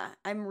 Yeah,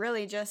 I'm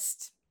really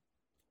just,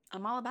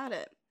 I'm all about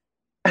it.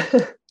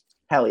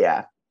 Hell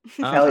yeah.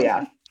 Um, Hell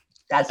yeah.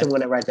 That's the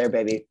winner right there,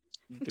 baby.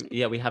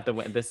 Yeah, we have to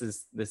win. This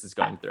is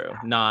going through.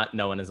 Not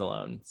No One Is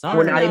Alone. Sorry.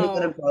 We're not even No.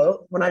 gonna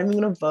vote. We're not even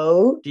gonna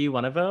vote. Do you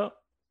want to vote?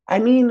 I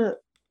mean,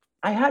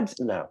 I had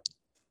no.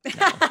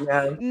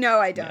 No. No,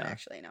 I don't Yeah.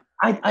 actually, no.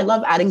 I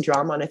love adding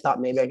drama, and I thought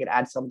maybe I could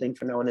add something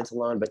for No One Is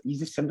Alone, but you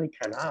just simply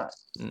cannot.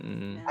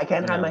 Mm-mm. I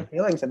can't hide No. my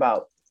feelings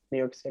about New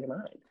York State of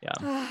Mind.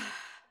 Yeah.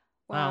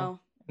 Wow.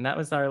 And that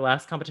was our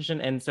last competition.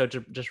 And so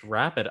to just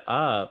wrap it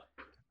up,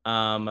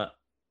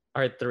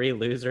 our 3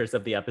 losers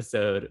of the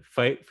episode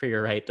fight for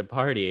your right to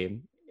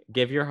party,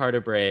 give your heart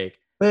a break,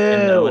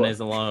 and No One Boo. Is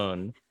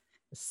Alone.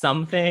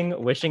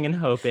 Something, Wishing and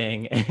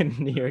Hoping, and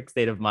New York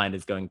State of Mind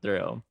is going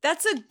through.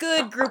 That's a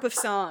good group of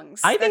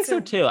songs. I think so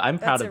too. I'm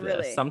proud of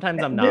this.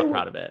 Sometimes I'm not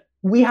proud of it.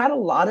 We had a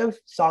lot of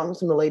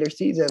songs in the later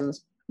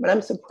seasons, but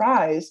I'm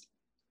surprised.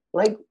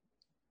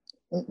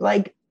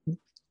 Like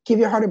Give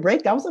Your Heart a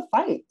Break. That was a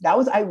fight.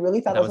 I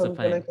really thought that was a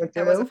fight.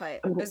 That was a fight.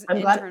 It was an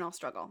internal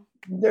struggle.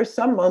 There's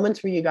some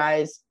moments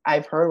where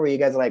I've heard where you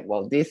guys are like,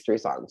 well, these 3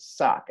 songs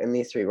suck and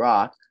these 3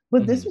 rock.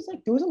 But this was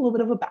like, there was a little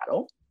bit of a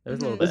battle.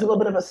 There's a little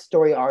bit of a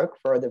story arc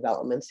for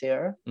developments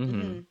here.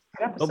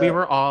 But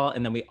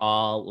we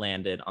all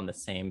landed on the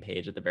same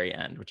page at the very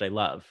end, which I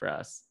love for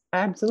us.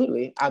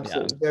 Absolutely.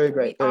 Yeah. Very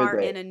great. We are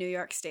in a New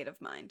York state of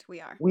mind. We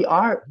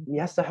are.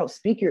 Yes, to help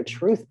speak your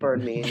truth,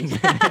 bird memes.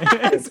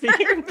 Speak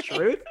your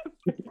truth,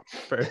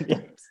 bird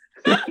memes.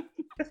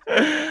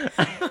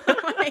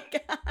 Oh my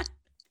god!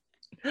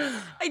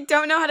 I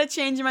don't know how to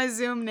change my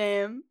Zoom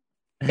name.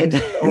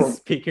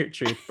 Speak your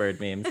truth, bird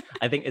memes.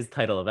 I think is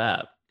title of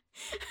app.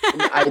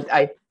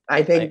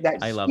 I think that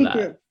I love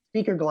that.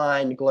 Speaker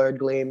Glide, Glurred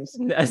Gleams.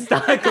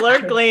 Stop,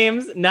 Glurred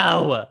Gleams.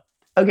 No.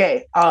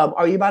 Okay.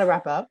 Are you about to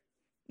wrap up?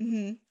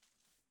 Mm-hmm.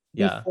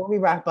 Yeah. Before we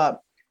wrap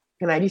up,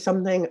 can I do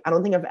something? I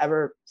don't think I've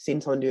ever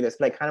seen someone do this,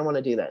 but I kind of want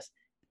to do this.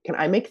 Can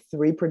I make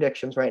 3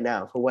 predictions right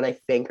now for what I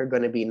think are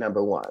going to be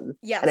number 1?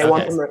 Yes. And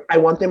I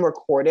want them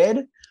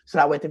recorded, so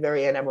that way at the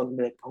very end, everyone can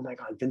be like, "Oh my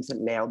god,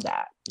 Vincent nailed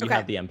that." You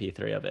have the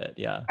MP3 of it,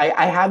 yeah.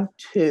 I have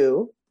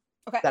 2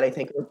 that I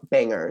think are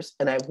bangers,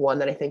 and I have 1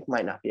 that I think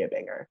might not be a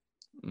banger,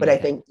 but I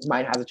think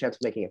mine has a chance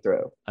of making it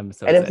through. I'm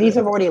so and excited. If these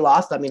have already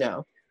lost, let me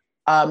know.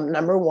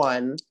 Number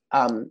 1,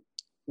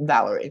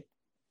 Valerie.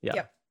 Yeah.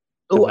 Yep.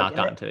 I've not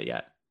gotten to it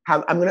yet.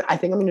 I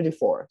think I'm gonna do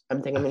 4.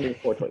 I'm gonna do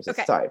 4 choices.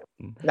 Okay. Sorry.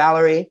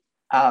 Valerie,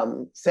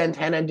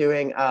 Santana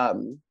doing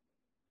Don't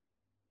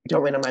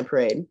Rain on My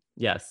Parade.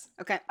 Yes.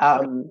 Okay.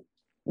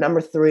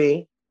 Number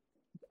 3,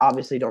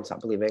 obviously Don't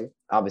Stop Believing.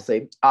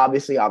 Obviously.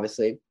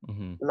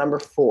 Number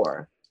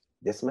 4,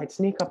 this might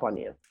sneak up on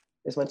you.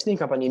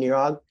 New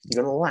York.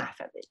 You're gonna laugh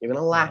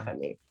at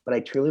me. But I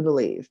truly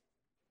believe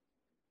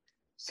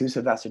Sue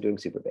Sylvester doing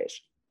Super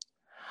Bass.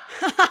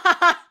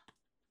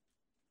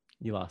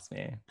 You lost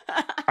me.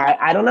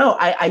 I don't know.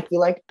 I feel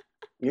like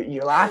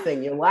you're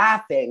laughing.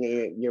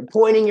 You're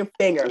pointing your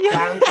finger.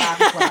 Clown.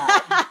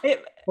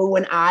 But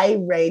when I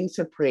reign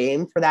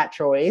supreme for that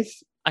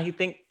choice, I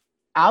think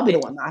I'll be the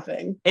one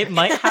laughing. It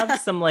might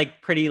have some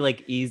pretty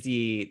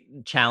easy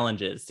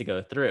challenges to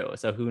go through.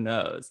 So who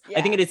knows? Yeah.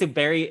 I think it's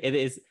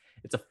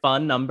a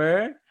fun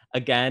number.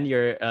 Again,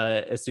 you're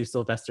a Sue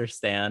Sylvester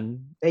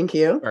stan. Thank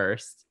you.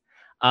 First.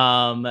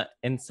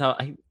 And so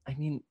I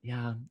mean,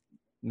 yeah,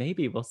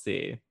 maybe we'll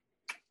see.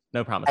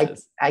 No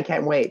promises. I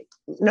can't wait.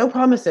 No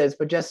promises,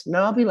 but just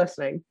know I'll be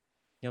listening.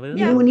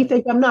 Even when you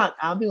think I'm not,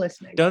 I'll be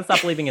listening. Don't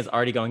Stop Believing is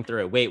already going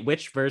through. Wait,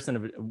 which version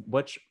of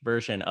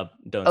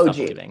Don't Stop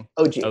Believing?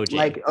 OG.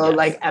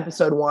 Like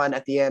episode 1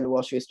 at the end,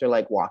 Will Schuester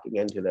walking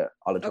into the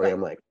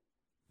auditorium,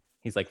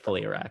 he's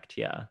fully erect.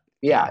 Yeah.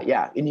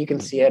 Yeah. And you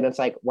can see it. And it's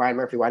like, Ryan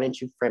Murphy, why didn't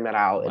you frame that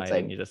out? Why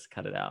didn't you just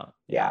cut it out?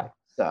 Yeah.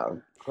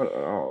 So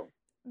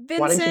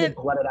Vincent, why didn't you just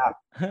let it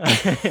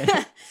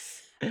out?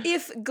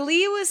 If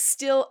Glee was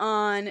still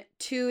on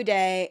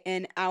today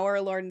in our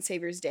Lord and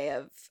Savior's Day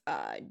of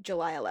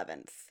July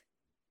 11th,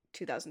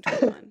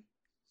 2021,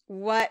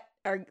 what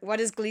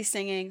is Glee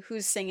singing?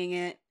 Who's singing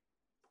it?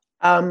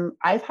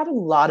 I've had a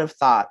lot of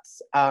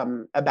thoughts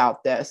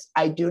about this.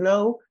 I do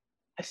know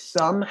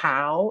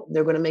somehow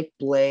they're going to make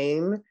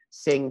Blame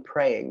sing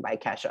Praying by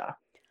Kesha.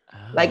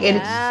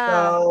 It's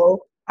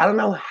so, I don't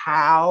know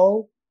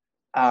how,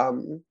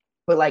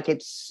 but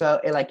it's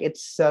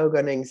so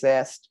going to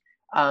exist.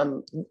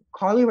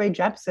 Carly Rae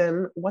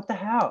Jepsen, what the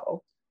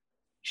hell?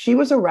 She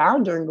was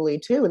around during Glee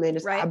too, and they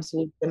just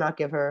absolutely did not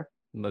give her.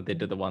 No, they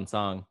did the one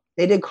song.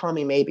 They did Call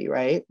Me Maybe,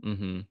 right?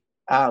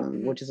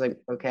 Mm-hmm. Which is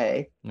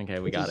okay. Okay,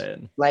 we got it.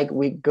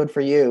 We good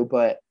for you,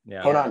 but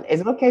hold on.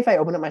 Is it okay if I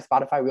open up my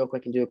Spotify real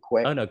quick and do a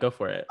quick? Oh no, go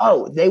for it.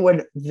 Oh, they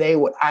would.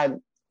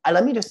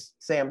 Let me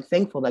just say I'm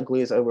thankful that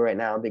Glee is over right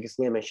now because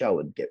Lea Michele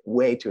would get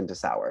way too into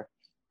sour.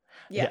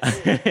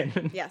 Yes.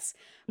 Yes.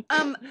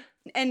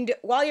 And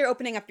while you're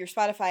opening up your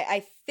Spotify,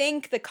 I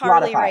think the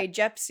Carly Rae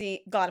Jepsen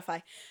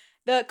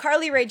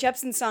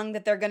song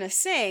that they're gonna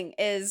sing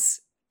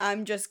is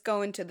 "I'm just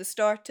going to the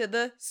store,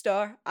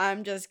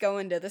 I'm just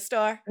going to the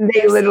store."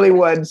 They literally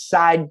would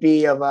side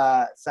B of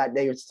a side.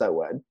 They so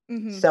would.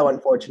 Mm-hmm. So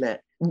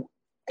unfortunate.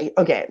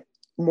 Okay,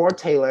 more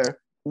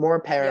Taylor, more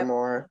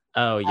Paramore.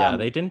 Yep. Oh yeah,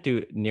 they didn't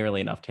do nearly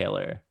enough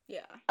Taylor.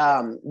 Yeah.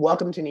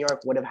 Welcome to New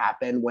York would have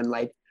happened when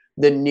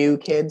the new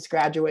kids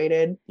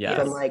graduated. Yes.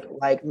 From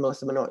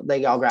most of them,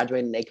 they all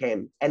graduated and they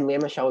came. And Lea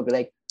Michele would be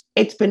like,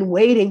 "It's been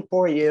waiting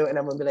for you." And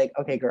I'm gonna be like,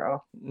 "Okay,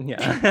 girl."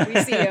 Yeah.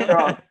 We see you.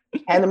 Girl,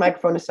 hand the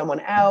microphone to someone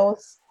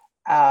else.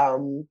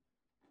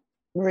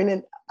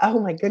 Marina,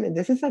 oh my goodness,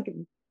 this is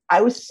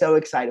I was so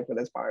excited for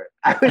this part.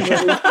 I was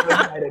really so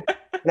excited.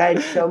 And I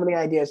had so many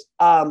ideas.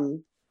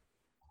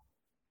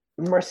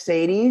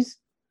 Mercedes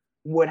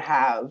would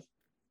have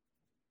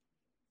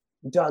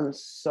done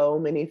so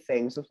many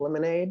things with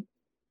Lemonade.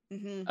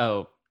 Mm-hmm.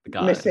 Oh,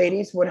 God.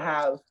 Mercedes would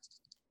have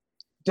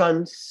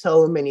done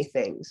so many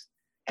things.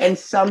 And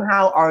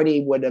somehow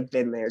Artie would have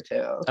been there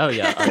too. Oh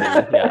yeah,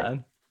 Artie, yeah,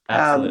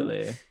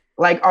 absolutely.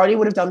 Like Artie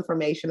would have done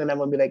Formation, and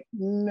everyone would be like,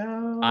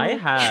 "No." I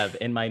have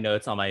in my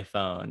notes on my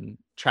phone,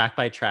 track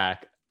by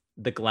track,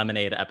 the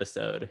Glemonade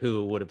episode.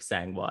 Who would have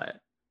sang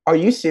what? Are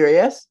you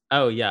serious?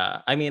 Oh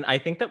yeah. I mean, I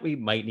think that we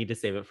might need to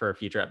save it for a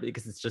future episode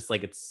because it's just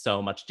like it's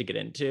so much to get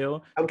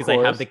into. Because I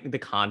have the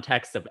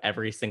context of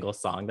every single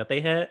song that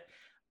they hit.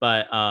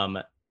 But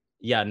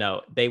yeah,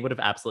 no, they would have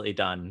absolutely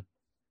done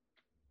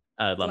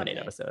a Lemonade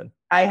episode.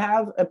 I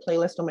have a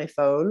playlist on my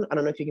phone. I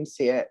don't know if you can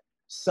see it.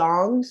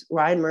 Songs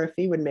Ryan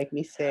Murphy would make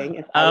me sing.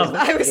 If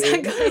I was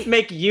like,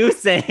 make you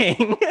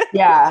sing.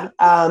 Yeah.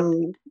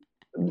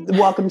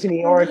 Welcome to New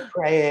York,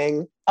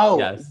 Praying. Oh,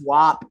 yes.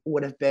 WAP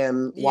would have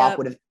been there. That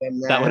would have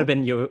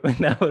been you.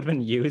 That would have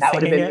been you. That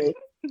would have been me.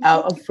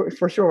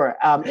 For sure.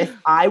 If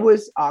I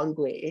was on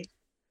Glee,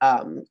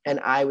 and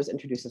I was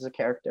introduced as a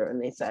character, and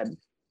they said,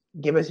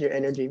 "Give us your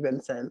energy,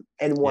 Vincent,"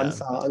 in one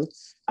song,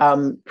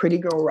 "Pretty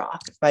Girl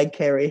Rock" by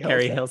Carrie Hilson.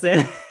 Carrie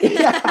Hilson.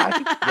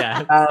 Yeah.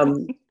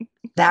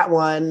 That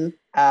one.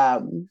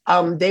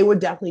 They would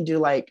definitely do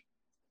like.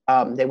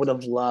 They would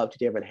have loved to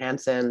do Evan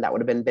Hansen. That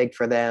would have been big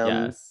for them.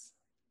 Yes.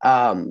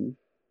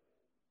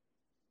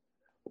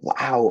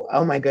 Wow.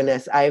 Oh my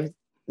goodness.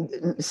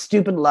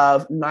 Stupid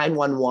Love,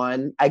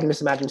 911. I can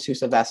just imagine Sue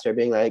Sylvester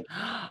being like,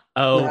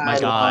 "Oh my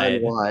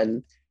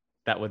God,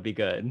 that would be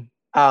good."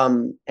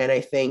 And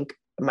I think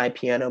my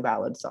piano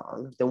ballad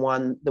song, the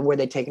where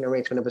they take an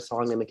arrangement of a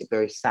song, they make it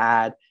very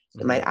sad.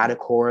 They might add a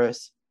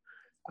chorus.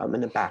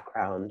 In the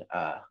background,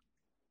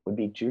 would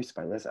be "Juice"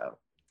 by Lizzo.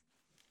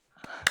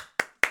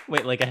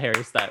 Wait, like a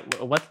Harry Styles?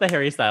 What's the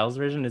Harry Styles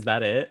version? Is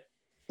that it?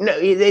 No,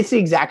 it's the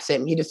exact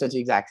same. He just does the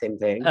exact same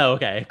thing. Oh,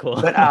 okay,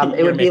 cool. But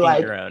it would be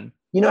like your own.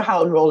 You know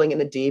how in Rolling in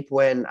the Deep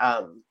when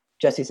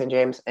Jesse St.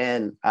 James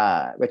and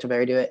Rachel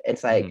Berry do it?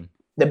 It's like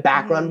the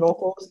background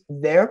vocals,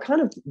 they are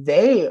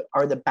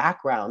the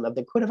background of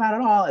the could have had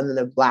it all, and then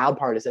the loud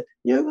part is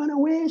 "You're gonna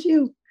wish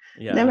you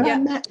never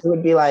had that." It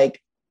would be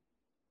like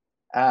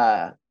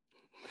I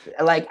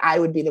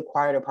would be the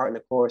quieter part in the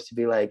chorus to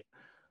be like,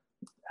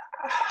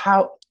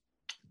 how.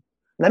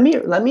 Let me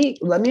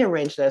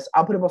arrange this.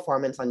 I'll put a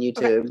performance on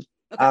YouTube.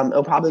 Okay.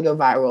 It'll probably go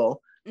viral,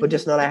 but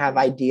just know that I have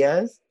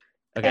ideas.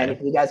 Okay. And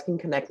if you guys can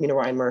connect me to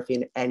Ryan Murphy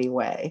in any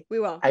way, we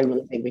will. I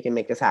really think we can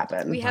make this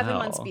happen. We have him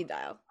on speed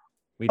dial.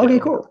 Okay,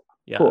 cool.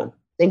 Yeah. Cool.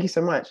 Thank you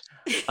so much.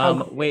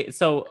 Wait,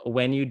 so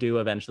when you do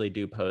eventually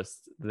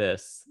post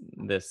this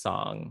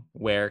song,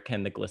 where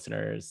can the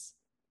listeners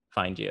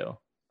find you?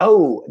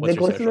 Oh,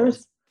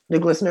 the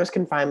listeners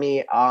can find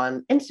me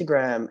on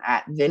Instagram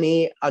at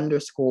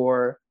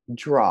Vinny_draw,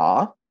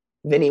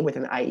 Vinny with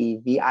an IE,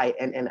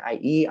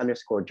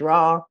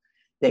 VINNIE_draw.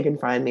 They can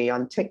find me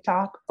on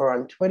TikTok or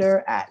on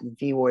Twitter at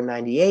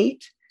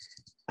VWar98.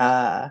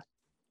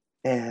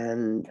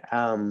 And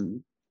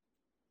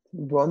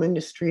roaming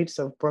the streets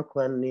of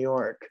Brooklyn, New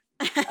York.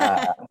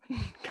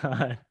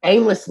 God.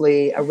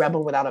 Aimlessly, a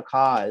rebel without a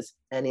cause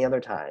any other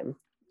time.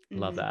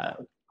 Love that.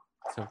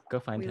 So go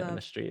find him in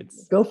the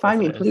streets. Go find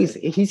me, please.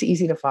 He's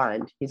easy to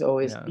find. He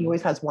always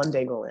has one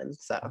dangle in.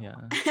 So yeah.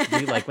 Do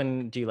you like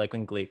when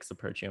Gleeks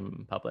approach you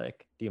in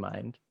public? Do you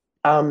mind?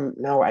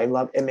 No, I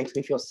love it. Makes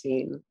me feel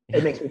seen.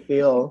 It makes me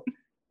feel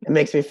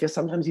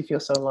sometimes you feel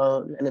so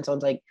alone, and it's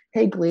always like,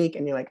 "Hey Gleek,"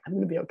 and you're like, "I'm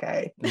gonna be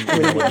okay."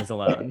 No one's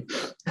alone.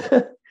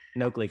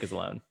 No Gleek is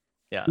alone.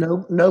 Yeah.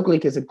 No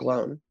Gleek is a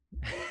clone.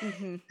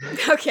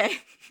 Okay.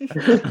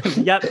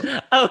 Yep.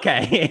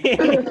 Okay.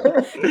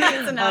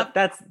 That's enough.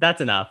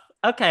 That's enough.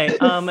 Okay.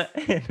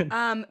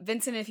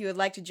 Vincent, if you would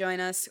like to join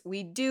us,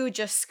 we do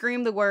just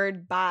scream the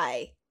word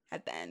 "bye"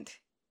 at the end.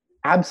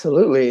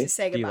 Absolutely. To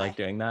say goodbye. Do you like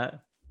doing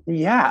that?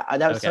 Yeah,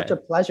 that was such a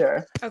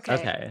pleasure.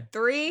 Okay.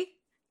 3,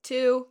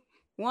 2,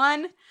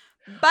 1.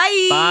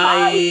 Bye.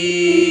 Bye.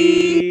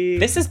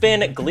 This has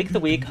been Gleek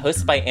the Week,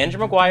 hosted by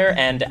Andrew McGuire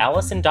and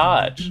Allison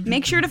Dodge.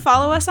 Make sure to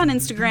follow us on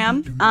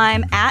Instagram.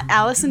 I'm at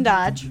Allison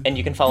Dodge. And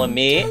you can follow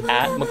me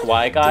at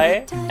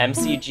McGuy,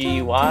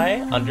 MCGUY_GUY.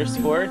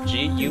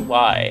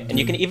 And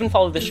you can even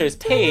follow the show's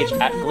page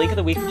at Gleek of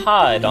the Week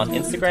Pod on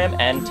Instagram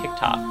and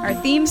TikTok. Our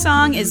theme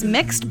song is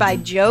mixed by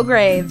Joe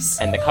Graves.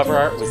 And the cover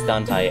art was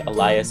done by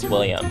Elias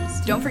Williams.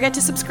 Don't forget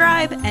to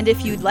subscribe. And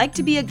if you'd like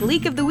to be a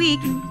Gleek of the Week,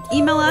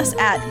 email us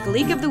at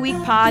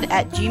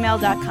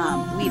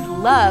gleekoftheweekpod@gmail.com. We'd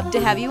love to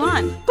have you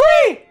on.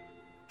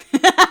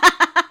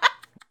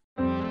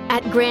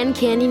 At Grand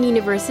Canyon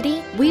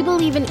University, we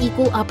believe in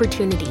equal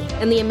opportunity,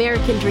 and the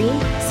American dream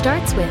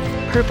starts with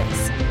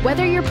purpose.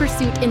 Whether your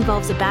pursuit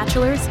involves a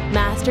bachelor's,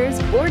 master's,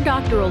 or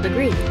doctoral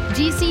degree,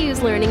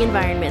 GCU's learning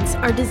environments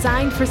are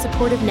designed for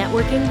supportive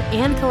networking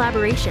and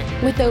collaboration.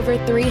 With over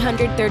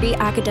 330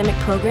 academic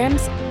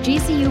programs,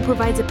 GCU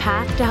provides a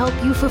path to help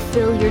you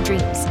fulfill your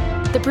dreams.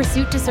 The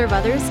pursuit to serve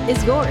others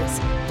is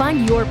yours.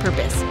 Find your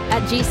purpose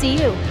at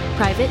GCU.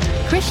 Private,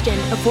 Christian,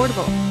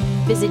 affordable.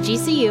 Visit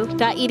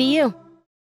gcu.edu.